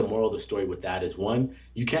guess like the moral of the story with that is, one,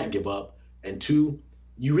 you can't give up. And two,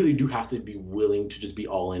 you really do have to be willing to just be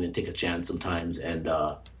all in and take a chance sometimes. And,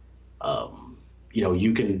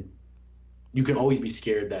 you can always be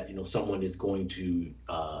scared that, someone is going to,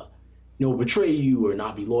 betray you or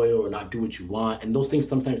not be loyal or not do what you want. And those things,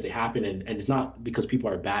 sometimes they happen. And it's not because people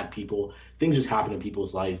are bad people. Things just happen in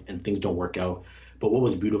people's life and things don't work out. But what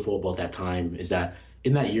was beautiful about that time is that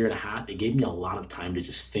in that year and a half, it gave me a lot of time to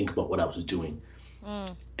just think about what I was doing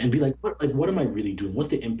and be like, what am I really doing? What's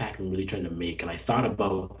the impact I'm really trying to make? And I thought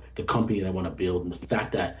about the company that I want to build and the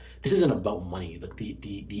fact that this isn't about money. Like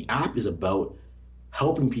the app is about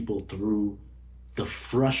helping people through the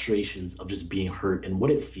frustrations of just being hurt and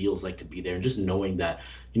what it feels like to be there, and just knowing that,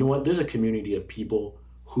 there's a community of people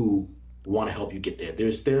who want to help you get there.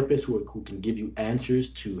 There's therapists who can give you answers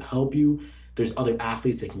to help you. There's other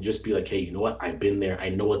athletes that can just be like, hey, you know what? I've been there. I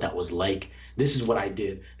know what that was like. This is what I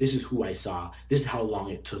did. This is who I saw. This is how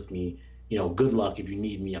long it took me. Good luck. If you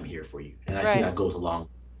need me, I'm here for you. And I think that goes along.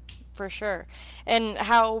 For sure. And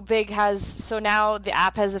how big so now the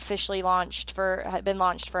app has officially been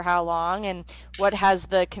launched for how long, and what has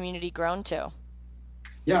the community grown to?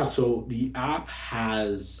 Yeah, so the app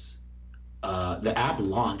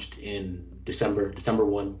launched in December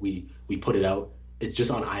 1. We put it out. It's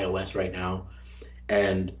just on iOS right now.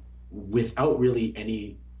 And without really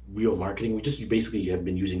any real marketing, we just basically have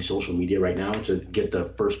been using social media right now to get the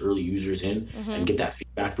first early users in and get that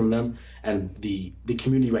feedback from them. And the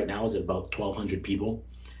community right now is at about 1,200 people.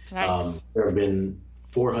 Nice. There have been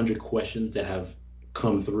 400 questions that have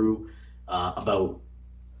come through, about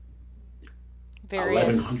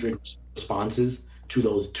 1,100 responses to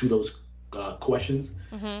those questions.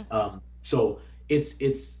 So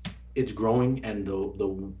it's growing, and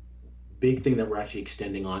the big thing that we're actually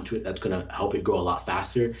extending onto it that's going to help it grow a lot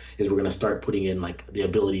faster is we're going to start putting in like the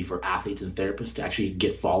ability for athletes and therapists to actually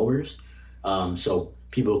get followers. So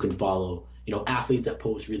people can follow, athletes that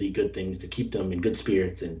post really good things to keep them in good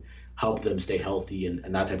spirits and help them stay healthy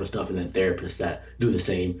and that type of stuff. And then therapists that do the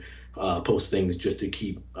same, post things just to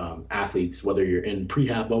keep athletes, whether you're in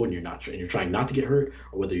prehab mode and you're trying not to get hurt,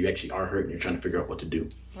 or whether you actually are hurt and you're trying to figure out what to do.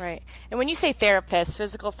 Right. And when you say therapists,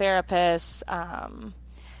 physical therapists,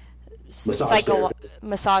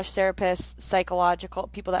 massage therapists, psychological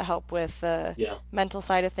people that help with the mental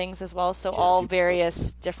side of things as well. So all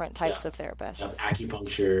various different types of therapists.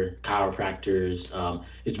 Acupuncture, chiropractors.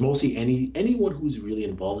 It's mostly anyone who's really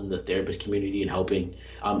involved in the therapist community and helping.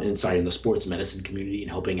 In the sports medicine community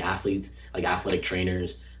and helping athletes, like athletic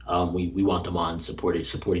trainers. We want them on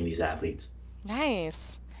supporting these athletes.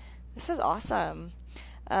 Nice. This is awesome.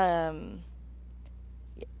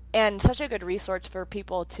 And such a good resource for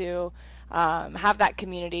people to have that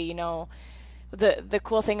community. The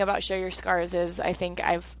cool thing about Show Your Scars is I think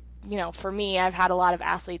for me, I've had a lot of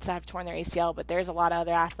athletes that have torn their ACL, but there's a lot of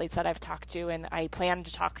other athletes that I've talked to and I plan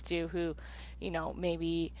to talk to who,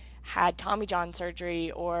 maybe had Tommy John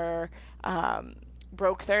surgery or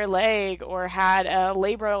broke their leg or had a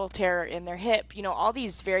labral tear in their hip, all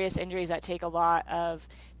these various injuries that take a lot of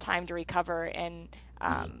time to recover. And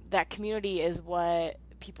that community is what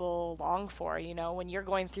people long for. When you're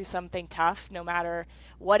going through something tough, no matter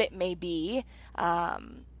what it may be,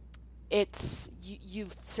 it's you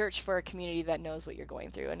search for a community that knows what you're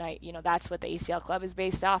going through, and that's what the ACL Club is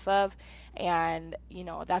based off of, and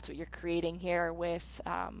that's what you're creating here with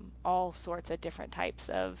all sorts of different types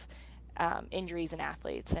of injuries and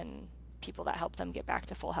athletes, and people that help them get back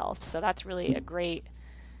to full health. So that's really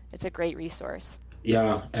it's a great resource.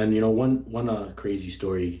 Yeah, and one crazy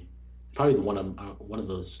story, probably one of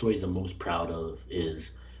the stories I'm most proud of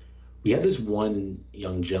is we had this one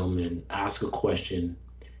young gentleman ask a question.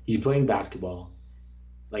 He's playing basketball,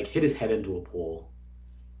 like hit his head into a pole,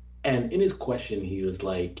 and in his question he was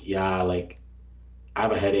like, "Yeah, like I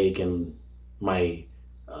have a headache and my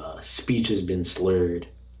speech has been slurred."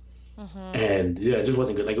 And yeah, it just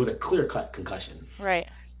wasn't good. Like it was a clear-cut concussion. Right.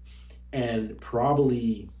 And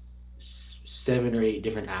probably 7 or 8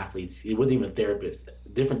 different athletes, it wasn't even a therapist,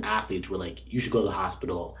 different athletes were like, you should go to the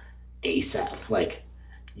hospital ASAP. Like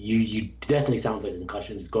you definitely sounds like a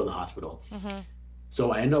concussion, just go to the hospital.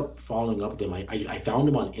 So I ended up following up with him. I found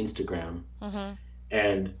him on Instagram,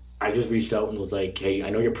 and I just reached out and was like, hey,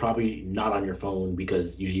 I know you're probably not on your phone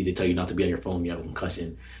because usually they tell you not to be on your phone when you have a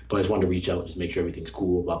concussion, but I just wanted to reach out, just make sure everything's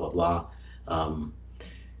cool, blah, blah, blah.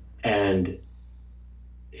 And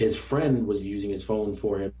his friend was using his phone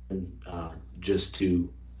for him just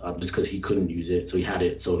because he couldn't use it, so he had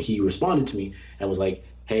it. So he responded to me and was like,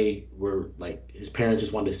 hey, we're like, his parents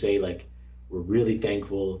just wanted to say, like, we're really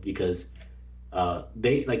thankful because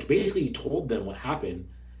they, like, basically told them what happened,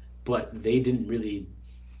 but they didn't really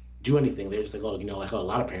do anything. They're just like, oh, like how a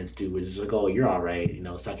lot of parents do, which is like, oh, you're all right,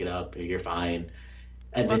 suck it up, you're fine.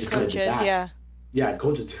 And they just kind of did that. Yeah,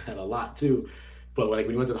 coaches do that a lot too. But like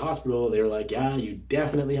when he went to the hospital, they were like, yeah, you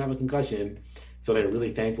definitely have a concussion. So they're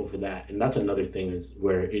really thankful for that. And that's another thing is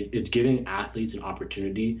where it's giving athletes an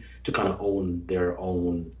opportunity to kind of own their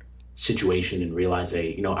own situation and realize,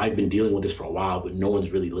 hey, I've been dealing with this for a while, but no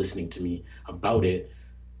one's really listening to me about it.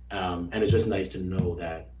 And it's just nice to know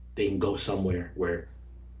that they can go somewhere where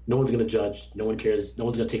no one's going to judge, no one cares, no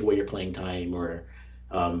one's going to take away your playing time, or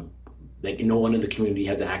like no one in the community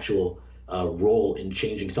has an actual role in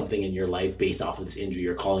changing something in your life based off of this injury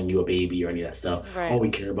or calling you a baby or any of that stuff. Right. All we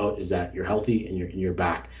care about is that you're healthy and you're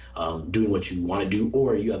back doing what you want to do,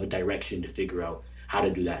 or you have a direction to figure out how to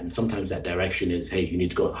do that. And sometimes that direction is, hey, you need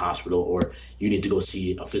to go to the hospital or you need to go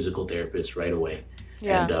see a physical therapist right away.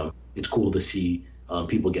 Yeah. And it's cool to see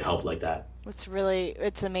people get help like that.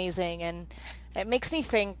 It's amazing. And it makes me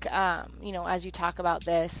think, as you talk about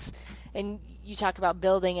this and you talk about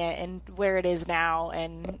building it and where it is now.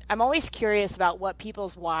 And I'm always curious about what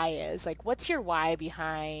people's why is. Like, what's your why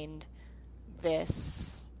behind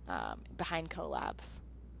this, behind Collabs?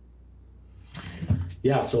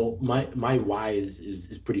 Yeah, so my why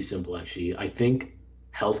is pretty simple, actually. I think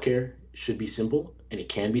healthcare should be simple, and it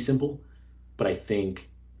can be simple, but I think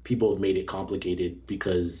people have made it complicated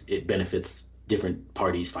because it benefits different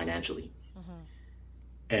parties financially.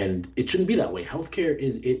 And it shouldn't be that way. Healthcare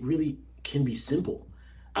it really can be simple.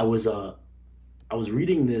 I was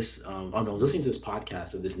reading this, I was listening to this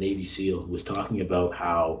podcast of this Navy SEAL who was talking about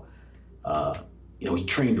how, he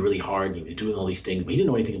trained really hard and he was doing all these things, but he didn't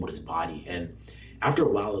know anything about his body. And after a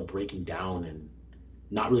while of breaking down and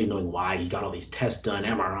not really knowing why, he got all these tests done,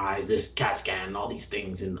 MRIs, this CAT scan, all these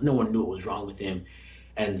things, and no one knew what was wrong with him.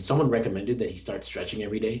 And someone recommended that he start stretching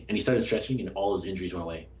every day, and he started stretching, and all his injuries went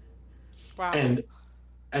away. Wow.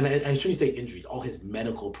 And I shouldn't say injuries, all his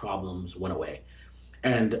medical problems went away.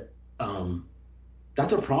 And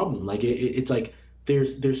that's a problem. Like it's like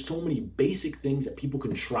there's so many basic things that people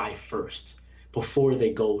can try first before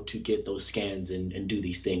they go to get those scans and do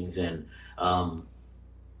these things. And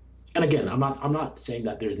again, I'm not saying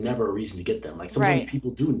that there's never a reason to get them. Like sometimes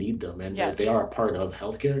people do need them, and they are a part of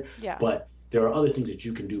healthcare. Yeah. But there are other things that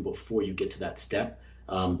you can do before you get to that step.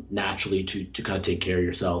 Naturally to kind of take care of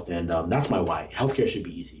yourself. And that's my why. Healthcare should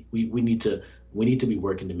be easy. We need to be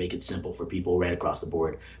working to make it simple for people right across the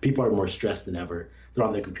board. People are more stressed than ever. They're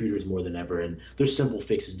on their computers more than ever. And there's simple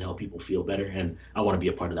fixes to help people feel better. And I want to be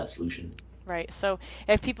a part of that solution. Right. So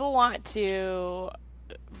if people want to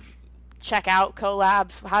check out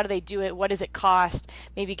Collabs, how do they do it? What does it cost?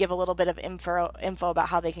 Maybe give a little bit of info about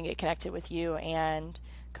how they can get connected with you and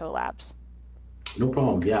Collabs. No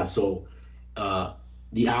problem. Yeah. So,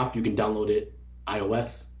 the app, you can download it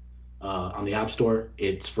iOS on the App Store.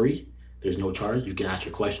 It's free. There's no charge. You can ask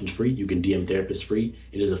your questions free. You can DM therapists free.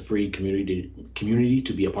 It is a free community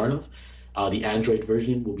to be a part of. The Android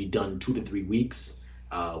version will be done 2 to 3 weeks.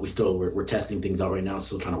 We're testing things out right now,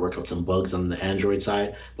 still trying to work out some bugs on the Android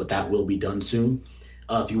side, but that will be done soon.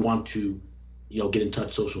 If you want to, get in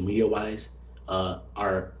touch social media wise,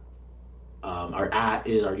 our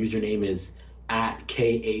username is at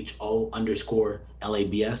KHO_LABS.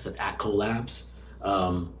 That's at Collabs.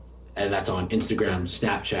 And that's on Instagram,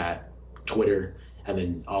 Snapchat, Twitter, and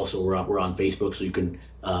then also we're on Facebook, so you can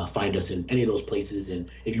find us in any of those places. And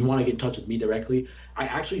if you want to get in touch with me directly, I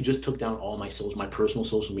actually just took down all my personal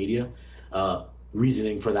social media.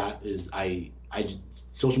 reasoning for that is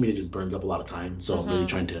social media just burns up a lot of time. So I'm really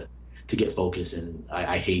trying to get focused, and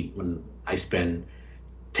I hate when I spend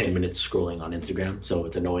 10 minutes scrolling on Instagram. So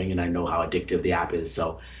it's annoying, and I know how addictive the app is.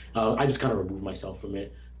 So I just kind of remove myself from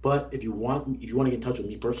it. But if you want to get in touch with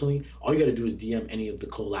me personally, all you got to do is DM any of the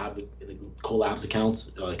collabs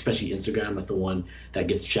accounts, especially Instagram. That's the one that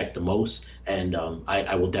gets checked the most, and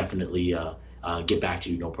I will definitely get back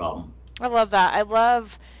to you, no problem. I love that. I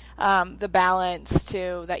love the balance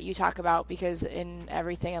too that you talk about, because in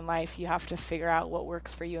everything in life you have to figure out what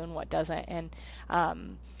works for you and what doesn't. And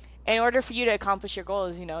in order for you to accomplish your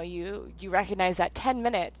goals, you recognize that 10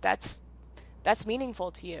 minutes that's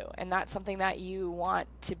meaningful to you, and that's something that you want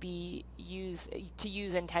to use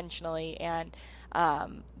intentionally. And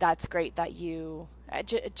that's great that you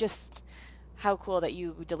just how cool that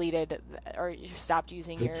you deleted or you stopped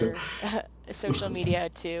using your social media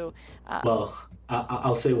to. Well,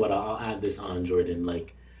 I'll say what I'll add this on, Jordan.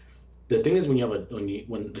 Like, the thing is,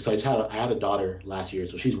 so I had a daughter last year,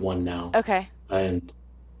 so she's 1 now. Okay. And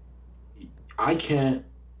I can't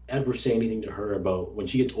ever say anything to her about when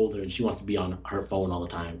she gets older and she wants to be on her phone all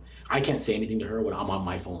the time. I can't say anything to her when I'm on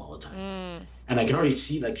my phone all the time. And I can already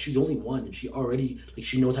see, like, she's only 1 and she already, like,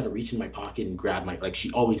 she knows how to reach in my pocket and grab like,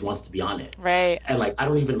 she always wants to be on it. Right. And, like, I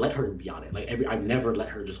don't even let her be on it. Like, I've never let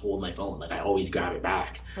her just hold my phone. Like, I always grab it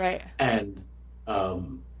back. Right. And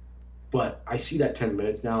but I see that 10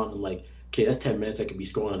 minutes now, and I'm like, okay, that's 10 minutes I could be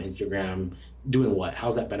scrolling on Instagram. Doing what?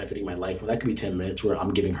 How's that benefiting my life? Well, that could be 10 minutes where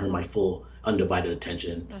I'm giving her my full undivided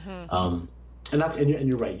attention. And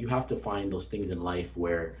you're right. You have to find those things in life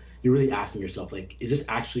where you're really asking yourself, like, is this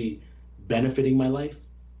actually benefiting my life?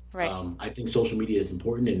 Right. I think social media is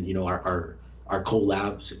important, and our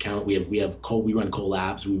collabs account. We run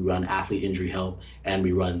collabs. We run Athlete Injury Help, and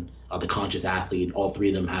we run the Conscious Athlete, and all 3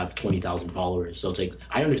 of them have 20,000 followers. So it's like,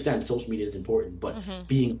 I understand social media is important, but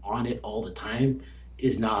being on it all the time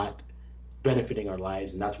is not benefiting our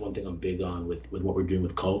lives. And that's one thing I'm big on with what we're doing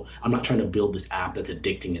with Co. I'm not trying to build this app that's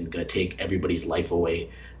addicting and going to take everybody's life away.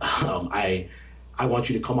 I want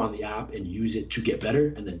you to come on the app and use it to get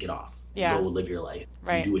better, and then get off. Yeah. Go live your life.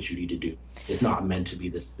 Right. And do what you need to do. It's not meant to be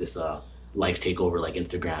this life takeover like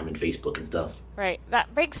Instagram and Facebook and stuff. Right.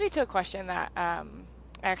 That brings me to a question that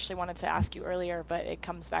I actually wanted to ask you earlier, but it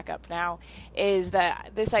comes back up now, is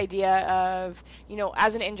that this idea of,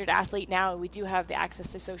 as an injured athlete now, we do have the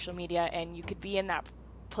access to social media, and you could be in that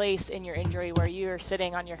place in your injury where you're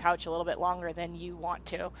sitting on your couch a little bit longer than you want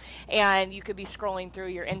to, and you could be scrolling through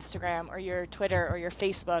your Instagram or your Twitter or your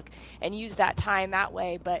Facebook and use that time that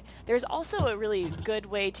way. But there's also a really good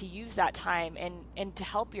way to use that time and to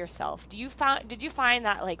help yourself. Did you find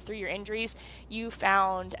that, like, through your injuries you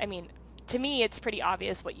found, to me, it's pretty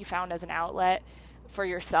obvious what you found as an outlet for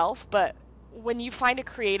yourself, but when you find a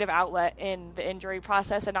creative outlet in the injury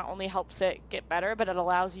process, it not only helps it get better, but it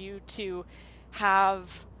allows you to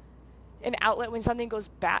have an outlet when something goes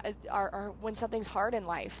bad, or when something's hard in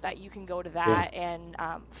life, that you can go to that and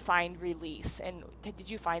find release. And did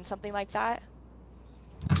you find something like that?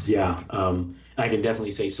 Yeah, I can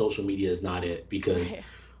definitely say social media is not it, because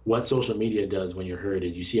what social media does when you're hurt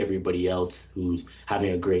is you see everybody else who's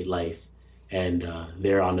having a great life, and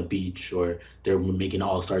they're on the beach, or they're making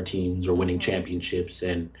all-star teams or winning championships,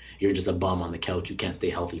 and you're just a bum on the couch. You can't stay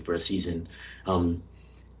healthy for a season.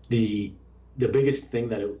 The biggest thing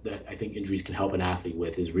that I think injuries can help an athlete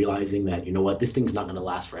with is realizing that, you know what, this thing's not going to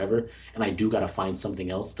last forever, and I do got to find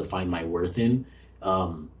something else to find my worth in.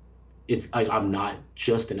 I'm not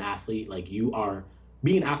just an athlete. Like,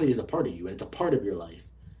 being an athlete is a part of you, and it's a part of your life,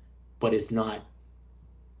 but it's not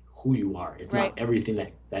who you are. It's not everything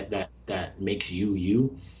that makes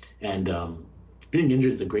you. And being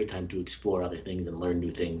injured is a great time to explore other things and learn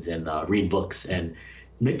new things and read books and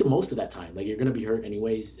make the most of that time. Like, you're going to be hurt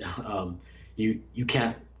anyways. You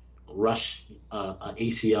can't rush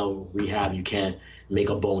ACL rehab. You can't make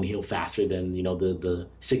a bone heal faster than, the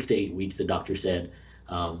 6 to 8 weeks the doctor said.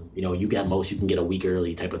 You can get a week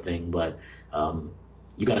early type of thing, but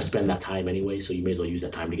you got to spend that time anyway, so you may as well use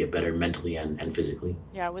that time to get better mentally and physically.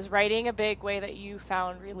 Yeah, was writing a big way that you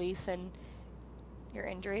found release in your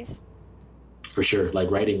injuries? For sure.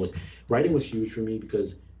 Like, writing was huge for me,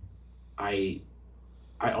 because I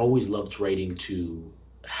always loved writing to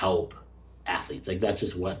help athletes. Like, that's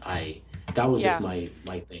just that was just my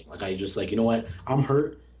thing. Like, I just, like, you know what, I'm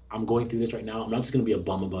hurt, I'm going through this right now, I'm not just going to be a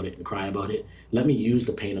bum about it and cry about it. Let me use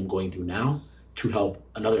the pain I'm going through now to help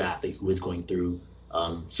another athlete who is going through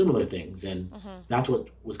similar things. And that's what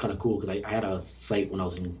was kind of cool, because I had a site when I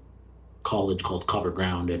was in college called Cover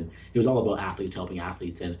Ground, and it was all about athletes helping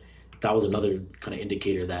athletes. And that was another kind of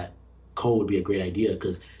indicator that co would be a great idea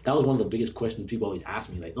because that was one of the biggest questions people always ask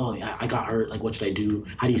me, like, oh, I got hurt, like, what should I do?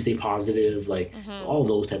 How do you stay positive? Like, Mm-hmm. all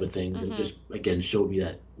those type of things, and Mm-hmm. just again showed me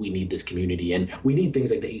that we need this community and we need things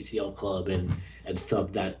like the ACL club and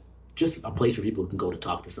stuff that just a place where people can go to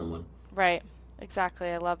talk to someone. Right. Exactly.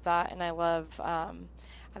 I love that. And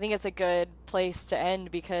I think it's a good place to end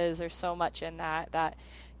because there's so much in that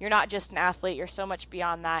you're not just an athlete, you're so much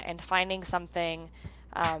beyond that. And finding something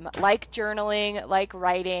like journaling, like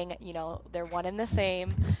writing, they're one and the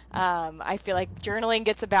same. I feel like journaling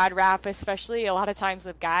gets a bad rap, especially a lot of times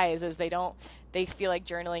with guys, as they feel like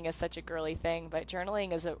journaling is such a girly thing, but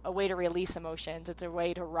journaling is a way to release emotions. It's a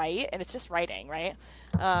way to write, and it's just writing, right?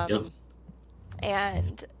 Yep.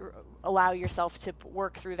 And allow yourself to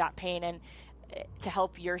work through that pain and to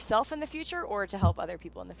help yourself in the future or to help other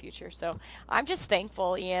people in the future. So I'm just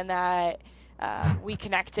thankful, Ian, that we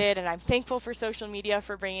connected, and I'm thankful for social media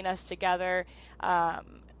for bringing us together,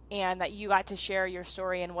 and that you got to share your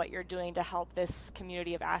story and what you're doing to help this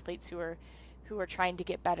community of athletes who are trying to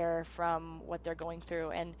get better from what they're going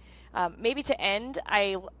through. And maybe to end,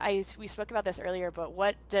 we spoke about this earlier, but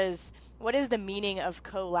what is the meaning of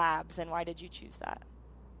collabs, and why did you choose that?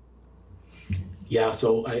 Yeah,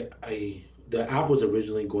 so the app was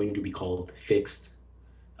originally going to be called Fixed,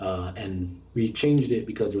 and we changed it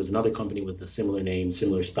because there was another company with a similar name,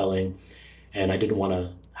 similar spelling, and I didn't want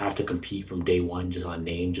to have to compete from day one just on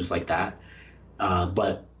name, just like that.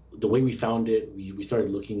 But the way we found it, we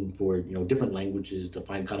started looking for different languages to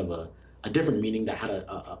find kind of a different meaning that had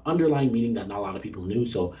a underlying meaning that not a lot of people knew.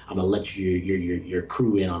 So I'm gonna let your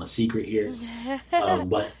crew in on a secret here,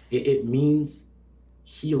 but it means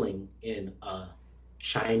healing in a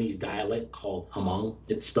Chinese dialect called Hmong.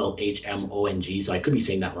 It's spelled Hmong, so I could be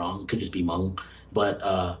saying that wrong. It could just be Hmong, but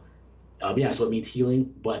yeah, so it means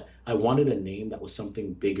healing. But I wanted a name that was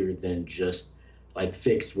something bigger than just like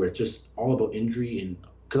Fixed, where it's just all about injury. And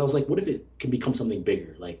because I was like, what if it can become something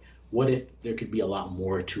bigger? Like, what if there could be a lot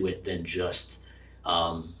more to it than just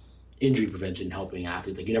um, injury prevention, helping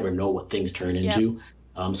athletes? Like, you never know what things turn Yep. into.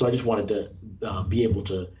 So I just wanted to be able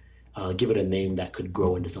to give it a name that could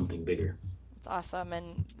grow into something bigger. It's awesome,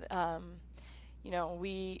 and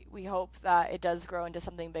we hope that it does grow into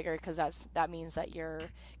something bigger because that means that you're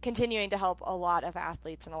continuing to help a lot of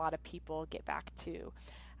athletes and a lot of people get back to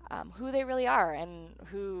who they really are and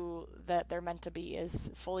who that they're meant to be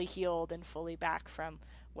is fully healed and fully back from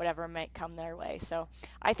whatever might come their way. So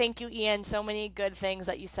I thank you, Ian. So many good things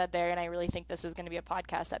that you said there, and I really think this is going to be a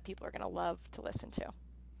podcast that people are going to love to listen to.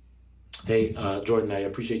 Hey, Jordan, I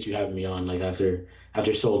appreciate you having me on. Like after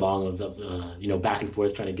so long of back and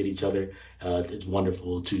forth trying to get each other, it's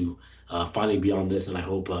wonderful to finally be on this. And I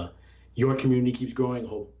hope your community keeps growing. I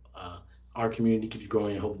hope our community keeps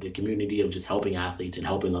growing. I hope the community of just helping athletes and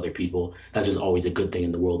helping other people. That's just always a good thing,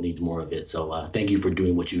 and the world needs more of it. So thank you for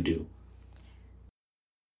doing what you do.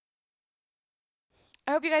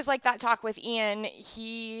 I hope you guys like that talk with Ian.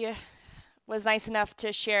 He was nice enough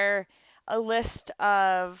to share a list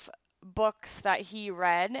of books that he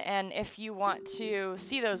read, and if you want to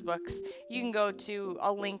see those books, you can go to,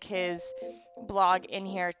 I'll link his blog in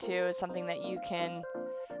here too. It's something that you can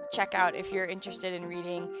check out if you're interested in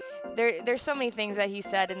reading. There's so many things that he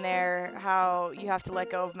said in there, how you have to let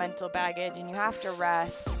go of mental baggage and you have to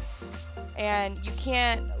rest, and you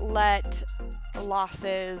can't let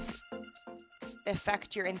losses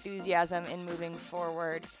affect your enthusiasm in moving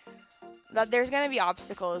forward. That there's going to be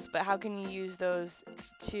obstacles, but how can you use those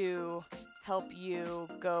to help you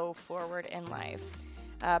go forward in life?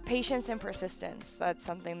 Patience and persistence, that's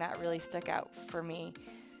something that really stuck out for me.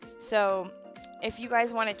 So if you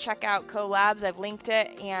guys want to check out Collabs, I've linked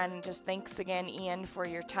it, and just thanks again, Ian, for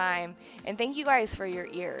your time, and thank you guys for your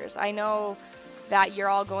ears. I know that you're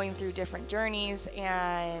all going through different journeys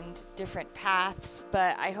and different paths,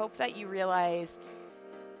 but I hope that you realize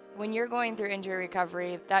when you're going through injury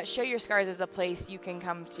recovery, that Show Your Scars is a place you can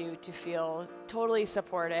come to feel totally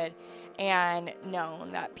supported and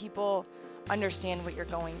known, that people understand what you're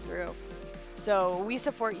going through. So we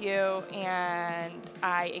support you, and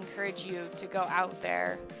I encourage you to go out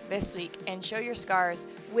there this week and show your scars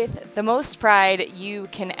with the most pride you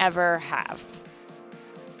can ever have.